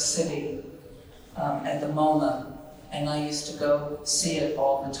New York City at the MoMA, and I used to go see it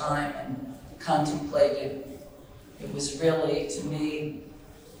all the time and contemplate it. It was really, to me,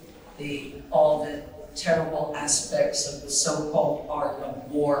 all the terrible aspects of the so-called art of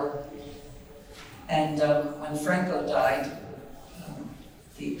war. And when Franco died,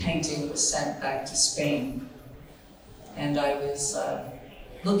 the painting was sent back to Spain. And I was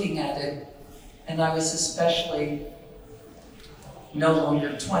looking at it, and I was especially no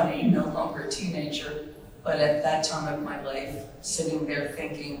longer 20, no longer a teenager, but at that time of my life, sitting there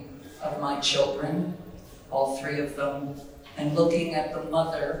thinking of my children, all three of them, and looking at the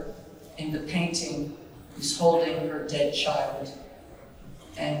mother in the painting who's holding her dead child.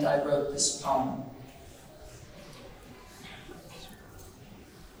 And I wrote this poem.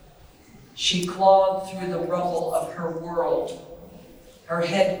 She clawed through the rubble of her world, her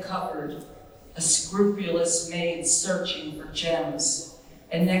head covered, a scrupulous maid searching for gems,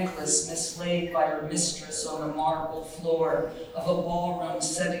 a necklace mislaid by her mistress on a marble floor of a ballroom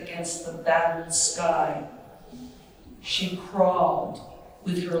set against the battered sky. She crawled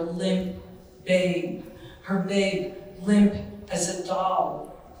with her limp babe, her babe limp as a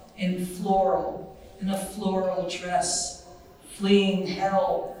doll, in a floral dress, fleeing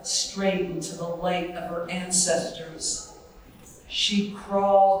hell straight into the light of her ancestors. She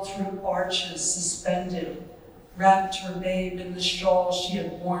crawled through arches suspended, wrapped her babe in the shawl she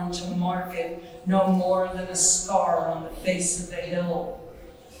had worn to market, no more than a scar on the face of the hill.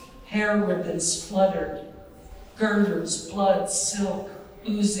 Hair ribbons fluttered, girders, blood, silk,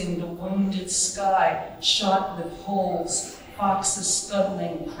 oozing the wounded sky, shot with holes, foxes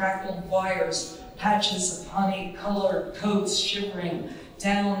scuttling, crackled wires, patches of honey-colored coats shivering,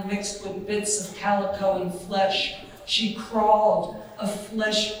 down mixed with bits of calico and flesh. She crawled, a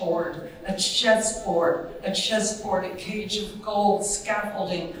flesh board, a chessboard, a cage of gold,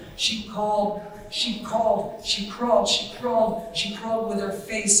 scaffolding. She crawled with her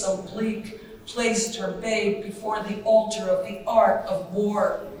face oblique, placed her babe before the altar of the art of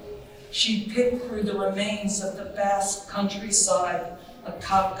war. She picked through the remains of the vast countryside, a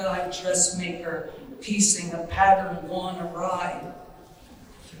cockeyed dressmaker, piecing a pattern gone awry.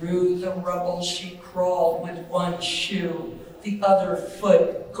 Through the rubble she crawled with one shoe, the other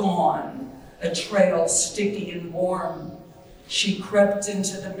foot gone, a trail sticky and warm. She crept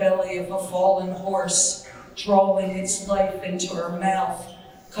into the belly of a fallen horse, drawing its life into her mouth,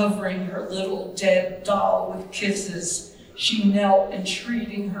 covering her little dead doll with kisses. She knelt,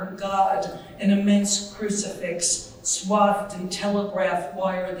 entreating her God, an immense crucifix, swathed in telegraph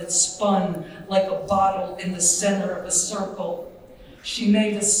wire that spun like a bottle in the center of a circle. She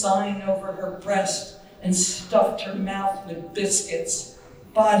made a sign over her breast and stuffed her mouth with biscuits.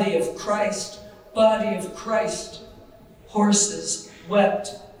 Body of Christ, body of Christ. Horses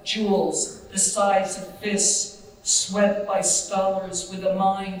wept, jewels the size of fists, swept by scholars with a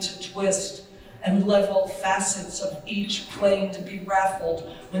mind to twist, and level facets of each claim to be raffled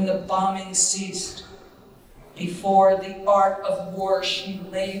when the bombing ceased. Before the art of war she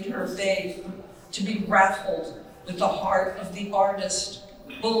laid her babe to be raffled with the heart of the artist,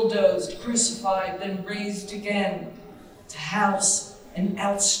 bulldozed, crucified, then raised again, to house an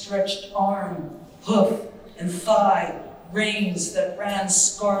outstretched arm, hoof and thigh, reins that ran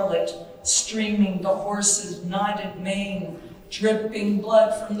scarlet, streaming the horse's knotted mane, dripping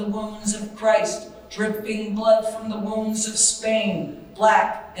blood from the wounds of Christ, dripping blood from the wounds of Spain,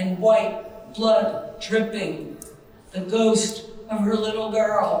 black and white blood dripping. The ghost of her little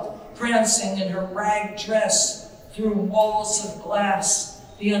girl, prancing in her rag dress through walls of glass,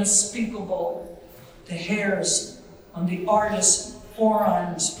 the unspeakable The hairs on the artist's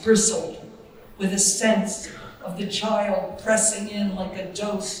forearms bristled with a sense of the child pressing in like a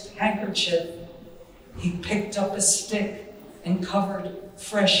dosed handkerchief. He picked up a stick and covered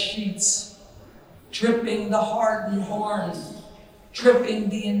fresh sheets, dripping the hardened horn, dripping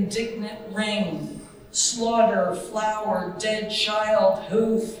the indignant ring, slaughter, flower, dead child,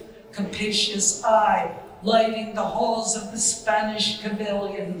 hoof, capacious eye, lighting the halls of the Spanish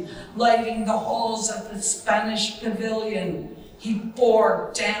pavilion, lighting the halls of the Spanish pavilion. He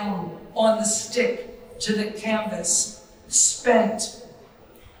bore down on the stick to the canvas, spent,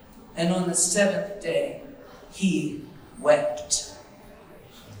 and on the seventh day, he wept.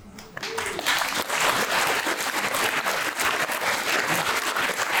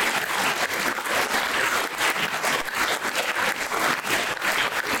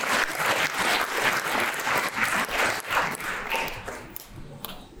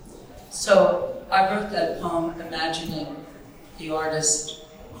 So I wrote that poem imagining the artist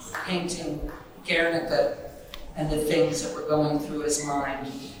painting Guernica and the things that were going through his mind.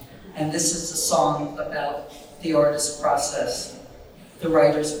 And this is a song about the artist's process, the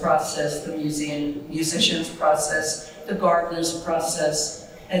writer's process, the musician's process, the gardener's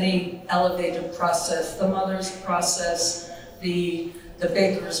process, any elevator process, the mother's process, the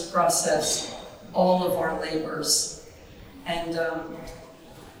baker's process, all of our labors. And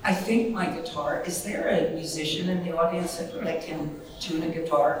I think my guitar, is there a musician in the audience that can tune a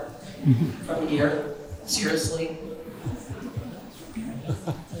guitar from here? Seriously?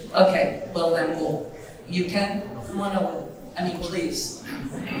 Okay, well then you can? Come on over. I mean, please.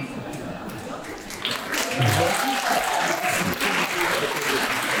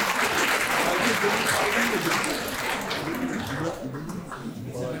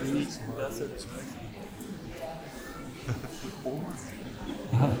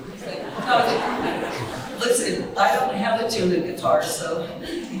 Listen, I don't have a tuning guitar, so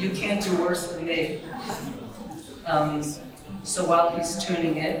you can't do worse than me. So while he's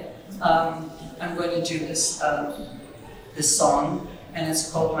tuning it, I'm going to do this song, and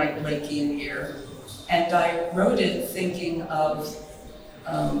it's called My Blakean Year. And I wrote it thinking of,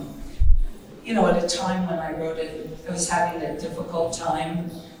 at a time when I wrote it, I was having a difficult time,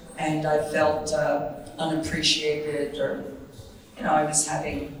 and I felt unappreciated, or, I was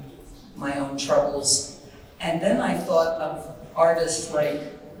having my own troubles. And then I thought of artists like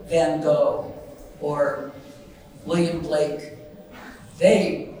Van Gogh or William Blake.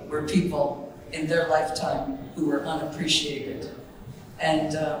 They were people in their lifetime who were unappreciated.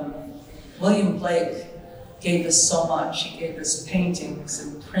 And William Blake gave us so much. He gave us paintings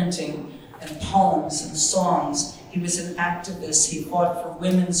and printing and poems and songs. He was an activist. He fought for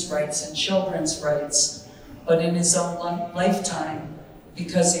women's rights and children's rights. But in his own lifetime,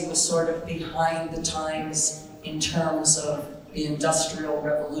 because he was sort of behind the times in terms of the Industrial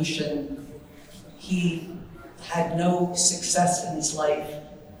Revolution, he had no success in his life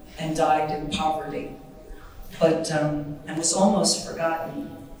and died in poverty, and was almost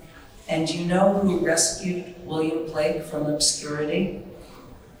forgotten. And you know who rescued William Blake from obscurity?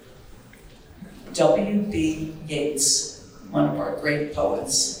 W.B. Yeats, one of our great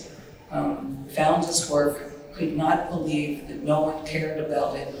poets, found his work, could not believe that no one cared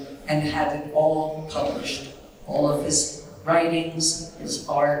about it, and had it all published. All of his writings, his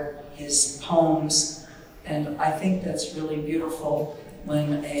art, his poems. And I think that's really beautiful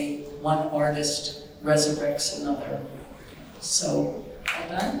when one artist resurrects another. So, all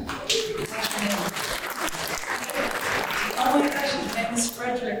done? Oh my gosh, his name is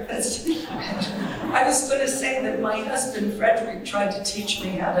Frederick. I was going to say that my husband Frederick tried to teach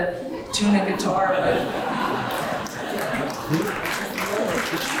me how to tune a guitar, but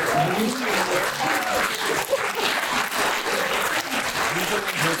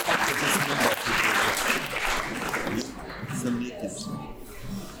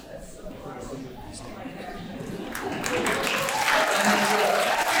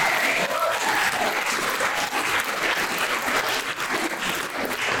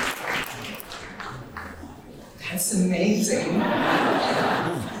that's amazing.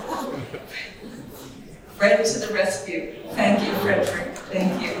 Fred to the rescue. Thank you, Frederick.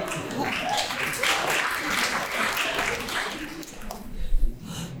 Thank you.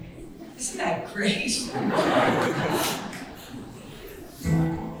 Isn't that great?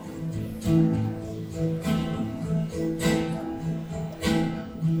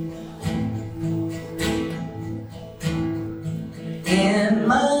 In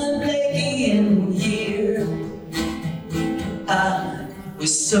my Blakean year, I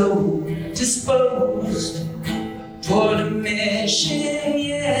was so disposed toward a mission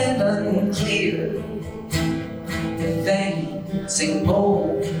yet unclear.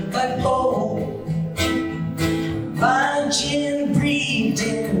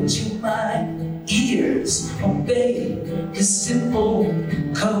 obey the simple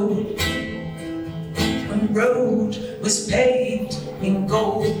code. When road was paved in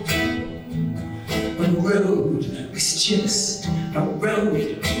gold, when road was just a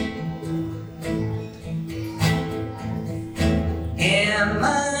road. Am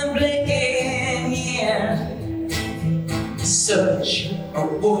I blinking? Yeah. Such a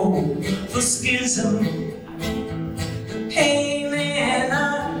woeful schism. Pain in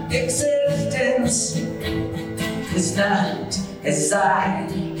our existence is not as I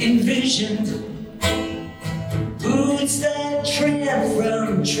envisioned. Boots that tramp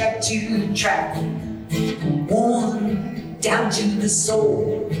from track to track, worn down to the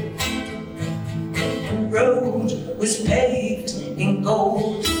soul. When road was paved in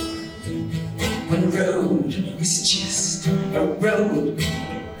gold, when road was just a road.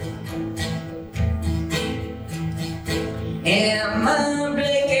 Am I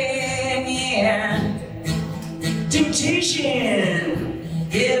blinking? Yeah. Temptation,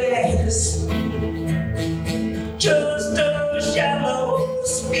 it is just a shallow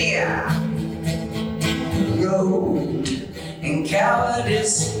spear. Road and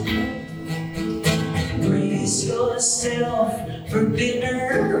cowardice. Brace yourself for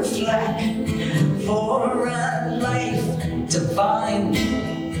bitter flack, for a life divine,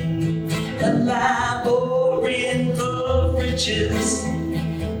 a labyrinth of riches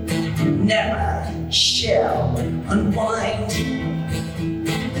never shall unwind.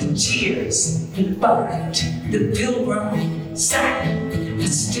 The tears that bind the pilgrim sack,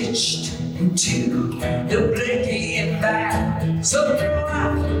 stitched into the blinking back. So throw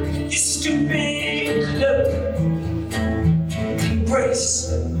out your stupid cloak,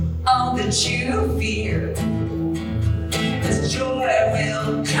 embrace all that you fear, as joy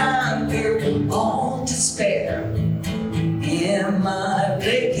will conquer all despair. In my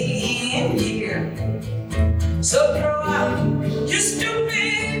blinking here, so throw out your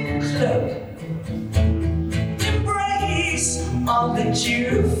stupid cloak, embrace all that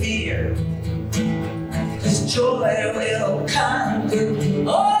you fear, as joy will conquer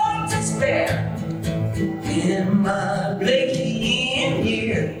all despair. In my blinking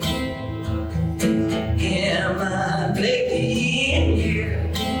here, in my blinking here,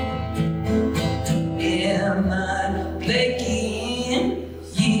 in my blinking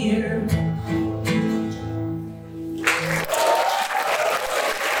year.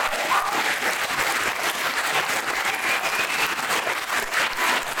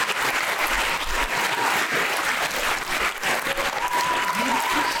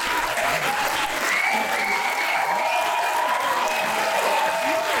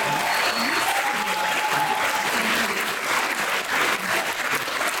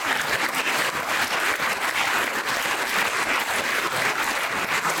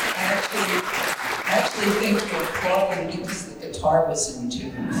 Was in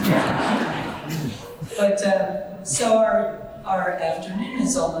tune. But so our afternoon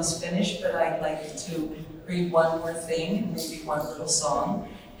is almost finished, but I'd like to read one more thing, maybe one little song.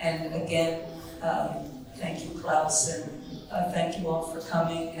 And again, thank you, Klaus, and thank you all for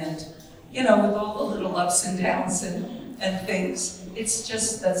coming. And you know, with all the little ups and downs and things, it's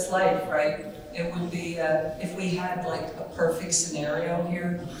just, that's life, right? It would be, if we had like a perfect scenario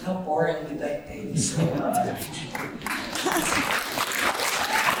here, how boring would that be? So,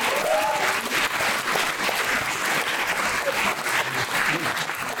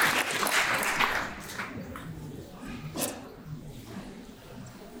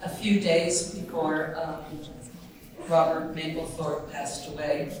 a few days before Robert Mapplethorpe passed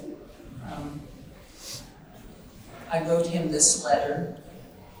away, I wrote him this letter,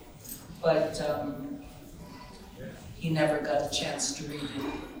 but he never got a chance to read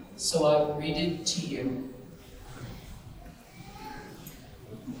it, so I will read it to you.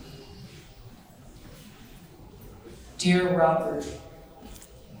 Dear Robert,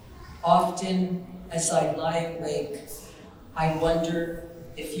 often as I lie awake, I wonder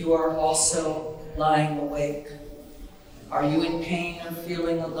if you are also lying awake. Are you in pain or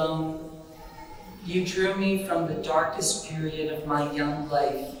feeling alone? You drew me from the darkest period of my young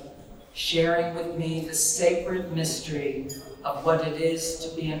life, sharing with me the sacred mystery of what it is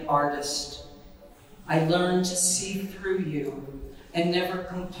to be an artist. I learned to see through you and never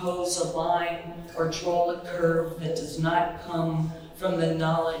compose a line or draw a curve that does not come from the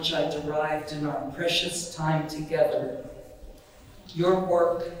knowledge I derived in our precious time together. Your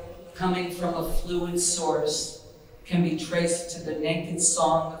work, coming from a fluid source, can be traced to the naked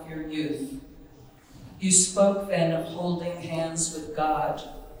song of your youth. You spoke then of holding hands with God.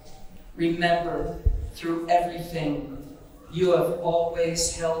 Remember, through everything, you have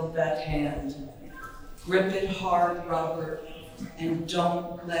always held that hand. Grip it hard, Robert, and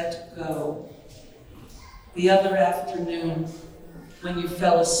don't let go. The other afternoon, when you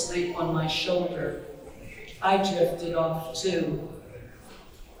fell asleep on my shoulder, I drifted off too.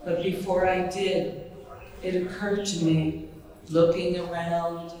 But before I did, it occurred to me, looking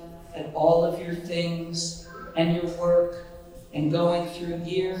around at all of your things and your work, and going through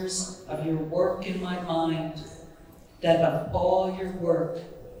years of your work in my mind, that of all your work,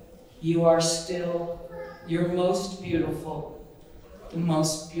 you are still your most beautiful, the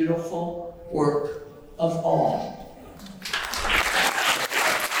most beautiful work of all.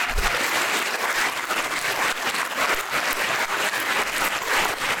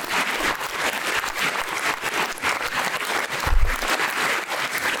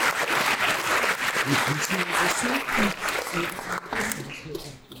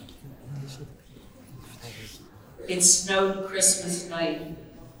 It snowed Christmas night.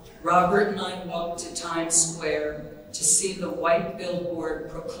 Robert and I walked to Times Square to see the white billboard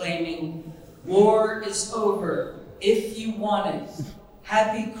proclaiming, "War is over, if you want it.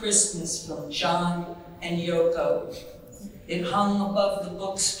 Happy Christmas from John and Yoko." It hung above the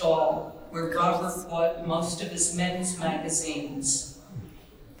bookstall where Robert bought most of his men's magazines.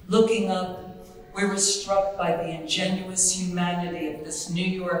 Looking up, we were struck by the ingenuous humanity of this New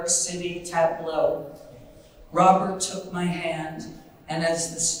York City tableau. Robert took my hand, and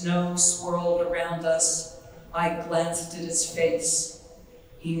as the snow swirled around us, I glanced at his face.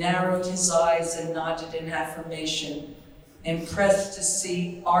 He narrowed his eyes and nodded in affirmation, impressed to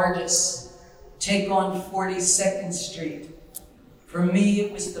see artists take on 42nd Street. For me,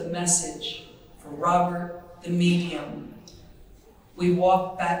 it was the message. For Robert, the medium. We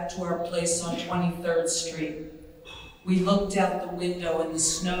walked back to our place on 23rd Street. We looked out the window and the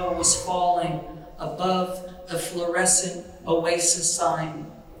snow was falling above the fluorescent oasis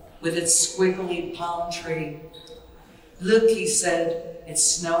sign with its squiggly palm tree. "Look," he said, "it's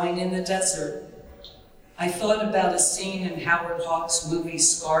snowing in the desert." I thought about a scene in Howard Hawks' movie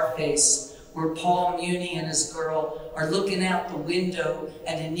Scarface, where Paul Muni and his girl are looking out the window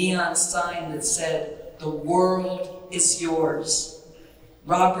at a neon sign that said, "The world is yours."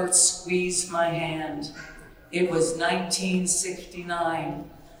 Robert squeezed my hand. It was 1969.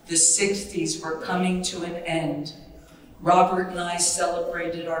 The 60s were coming to an end. Robert and I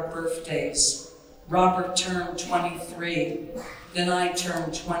celebrated our birthdays. Robert turned 23, then I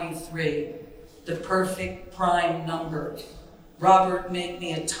turned 23, the perfect prime number. Robert made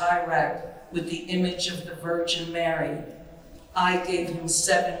me a tie rack with the image of the Virgin Mary. I gave him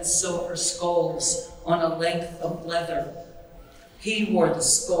 7 silver skulls on a length of leather. He wore the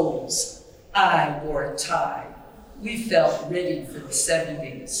skulls, I wore a tie. We felt ready for the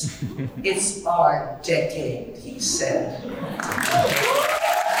 70s. "It's our decade," he said.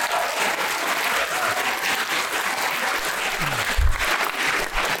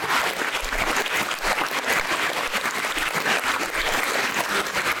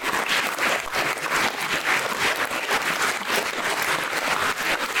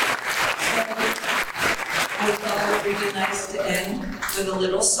 I thought it would be nice to end with a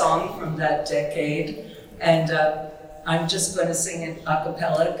little song from that decade. And I'm just going to sing it a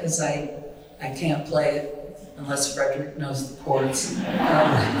cappella because I can't play it unless Frederick knows the chords.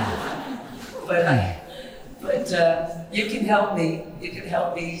 But you can help me. You can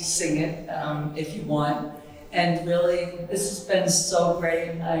help me sing it if you want. And really, this has been so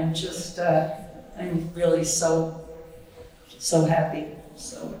great. I'm just, I'm really so happy.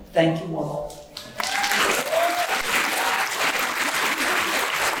 So thank you all.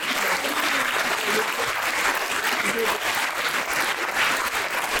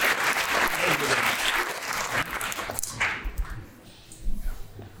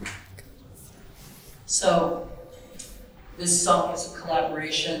 So, this song is a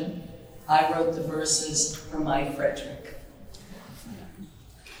collaboration. I wrote the verses for my Frederick.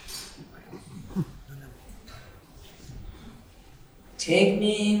 Take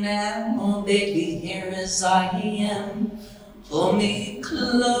me now, oh baby, here as I am. Pull me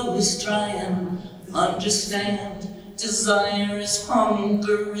close, try and understand. Desire is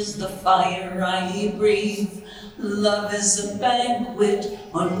hunger, is the fire I breathe. Love is a banquet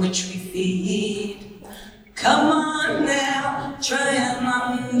on which we feed. Come on now, try and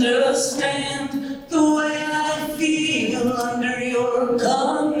understand the way I feel under your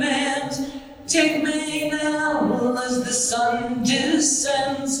command. Take me now as the sun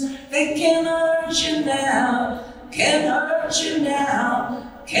descends. They can't hurt you now, can't hurt you now,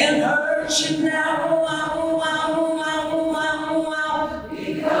 can't hurt you now. Wow, wow, wow, wow, wow.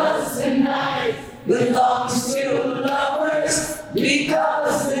 Because the night belongs to lovers.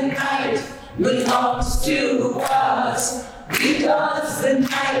 Because the night belongs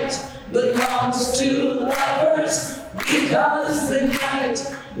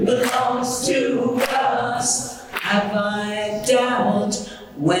night belongs to us. Have I doubt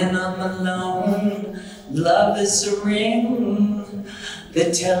when I'm alone? Love is a ring,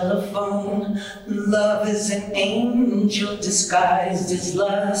 the telephone. Love is an angel disguised as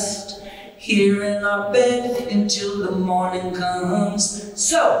lust. Here in our bed until the morning comes.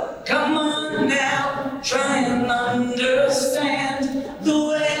 So come on now, try and understand the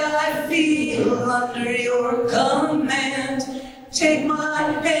way I feel under your command. Take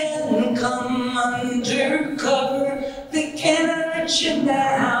my hand, come under cover. They can't hurt you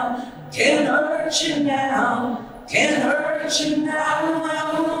now, can't hurt you now, can't hurt you now.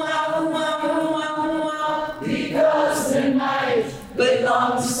 Because the night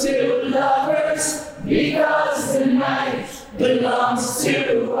belongs to lovers. Because the night belongs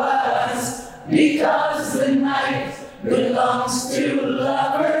to us. Because the night belongs to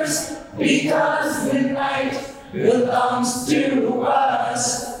lovers. Because the night belongs to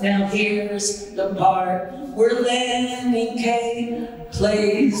us. Now here's the part where Lenny Kaye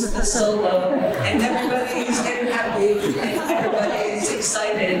plays the solo, and everybody's getting happy, and everybody's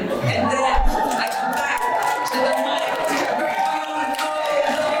excited, and then I come back to the mic.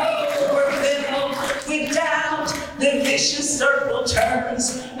 We're filled with doubt. The vicious circle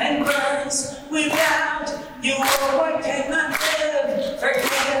turns and burns. Without you, what can I live?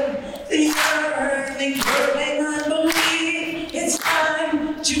 Forgive the yearning, burning unbelief. It's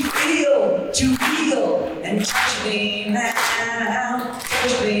time to feel, and touch me now,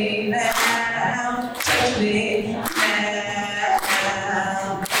 touch me now, touch me now.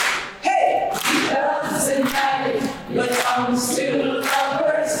 Hey! Because the night belongs to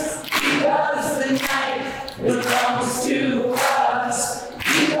lovers. Because the night belongs to us.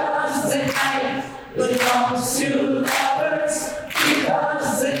 Because the night belongs to lovers.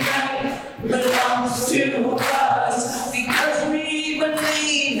 Because the night belongs to us. Because we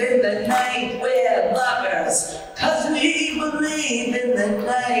believe in the night we're lovers. Because we believe in the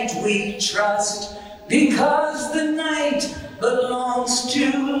night we trust. Because the night belongs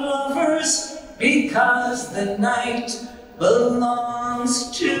to lovers. Because the night belongs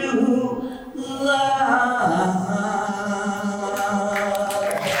to love.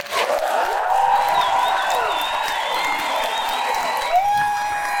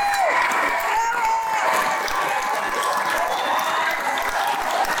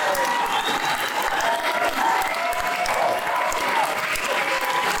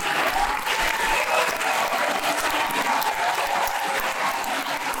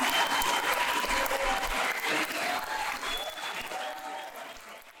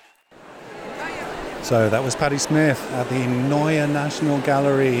 So that was Patti Smith at the Neue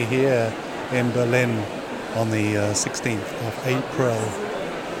Nationalgalerie here in Berlin on the 16th of April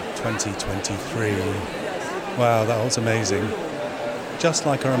 2023. Wow, that was amazing. Just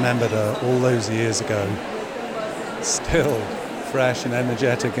like I remembered her all those years ago. Still fresh and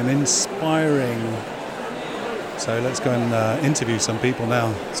energetic and inspiring. So let's go and interview some people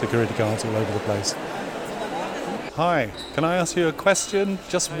now. Security guards all over the place. Hi, can I ask you a question?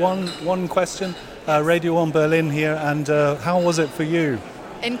 Just one question. Radio 1 Berlin here, and how was it for you?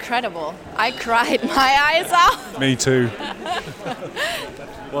 Incredible. I cried my eyes out. Me too.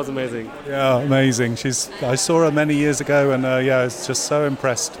 Was amazing. Yeah, amazing. I saw her many years ago, and I was just so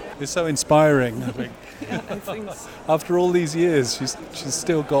impressed. It's so inspiring, I think. Yeah, I think so. After all these years, she's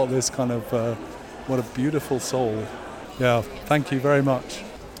still got this kind of what a beautiful soul. Yeah, thank you very much.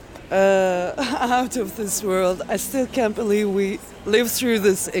 Out of this world. I still can't believe we lived through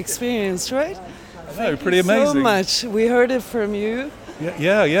this experience, right? No, pretty amazing. So much. We heard it from you.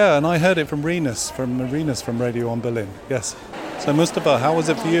 Yeah, and I heard it from Rinus from Radio 1 Berlin. Yes. So Mustafa, how was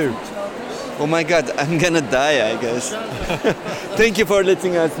it for you? Oh my God, I'm gonna die, I guess. Thank you for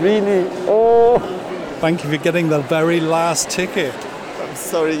letting us, really. Oh. Thank you for getting the very last ticket. I'm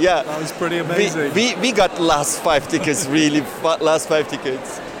sorry, yeah. That was pretty amazing. We got last 5 tickets, really, last 5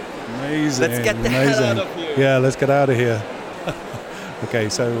 tickets. Amazing. Let's get the hell out of here. Yeah, let's get out of here. Okay,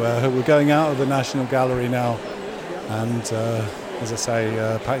 so we're going out of the National Gallery now, and as I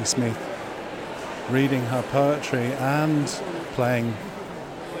say, Patti Smith reading her poetry and playing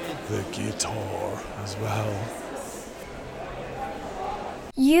the guitar as well.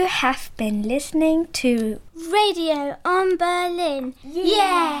 You have been listening to Radio 1 Berlin.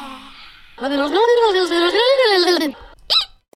 Yeah!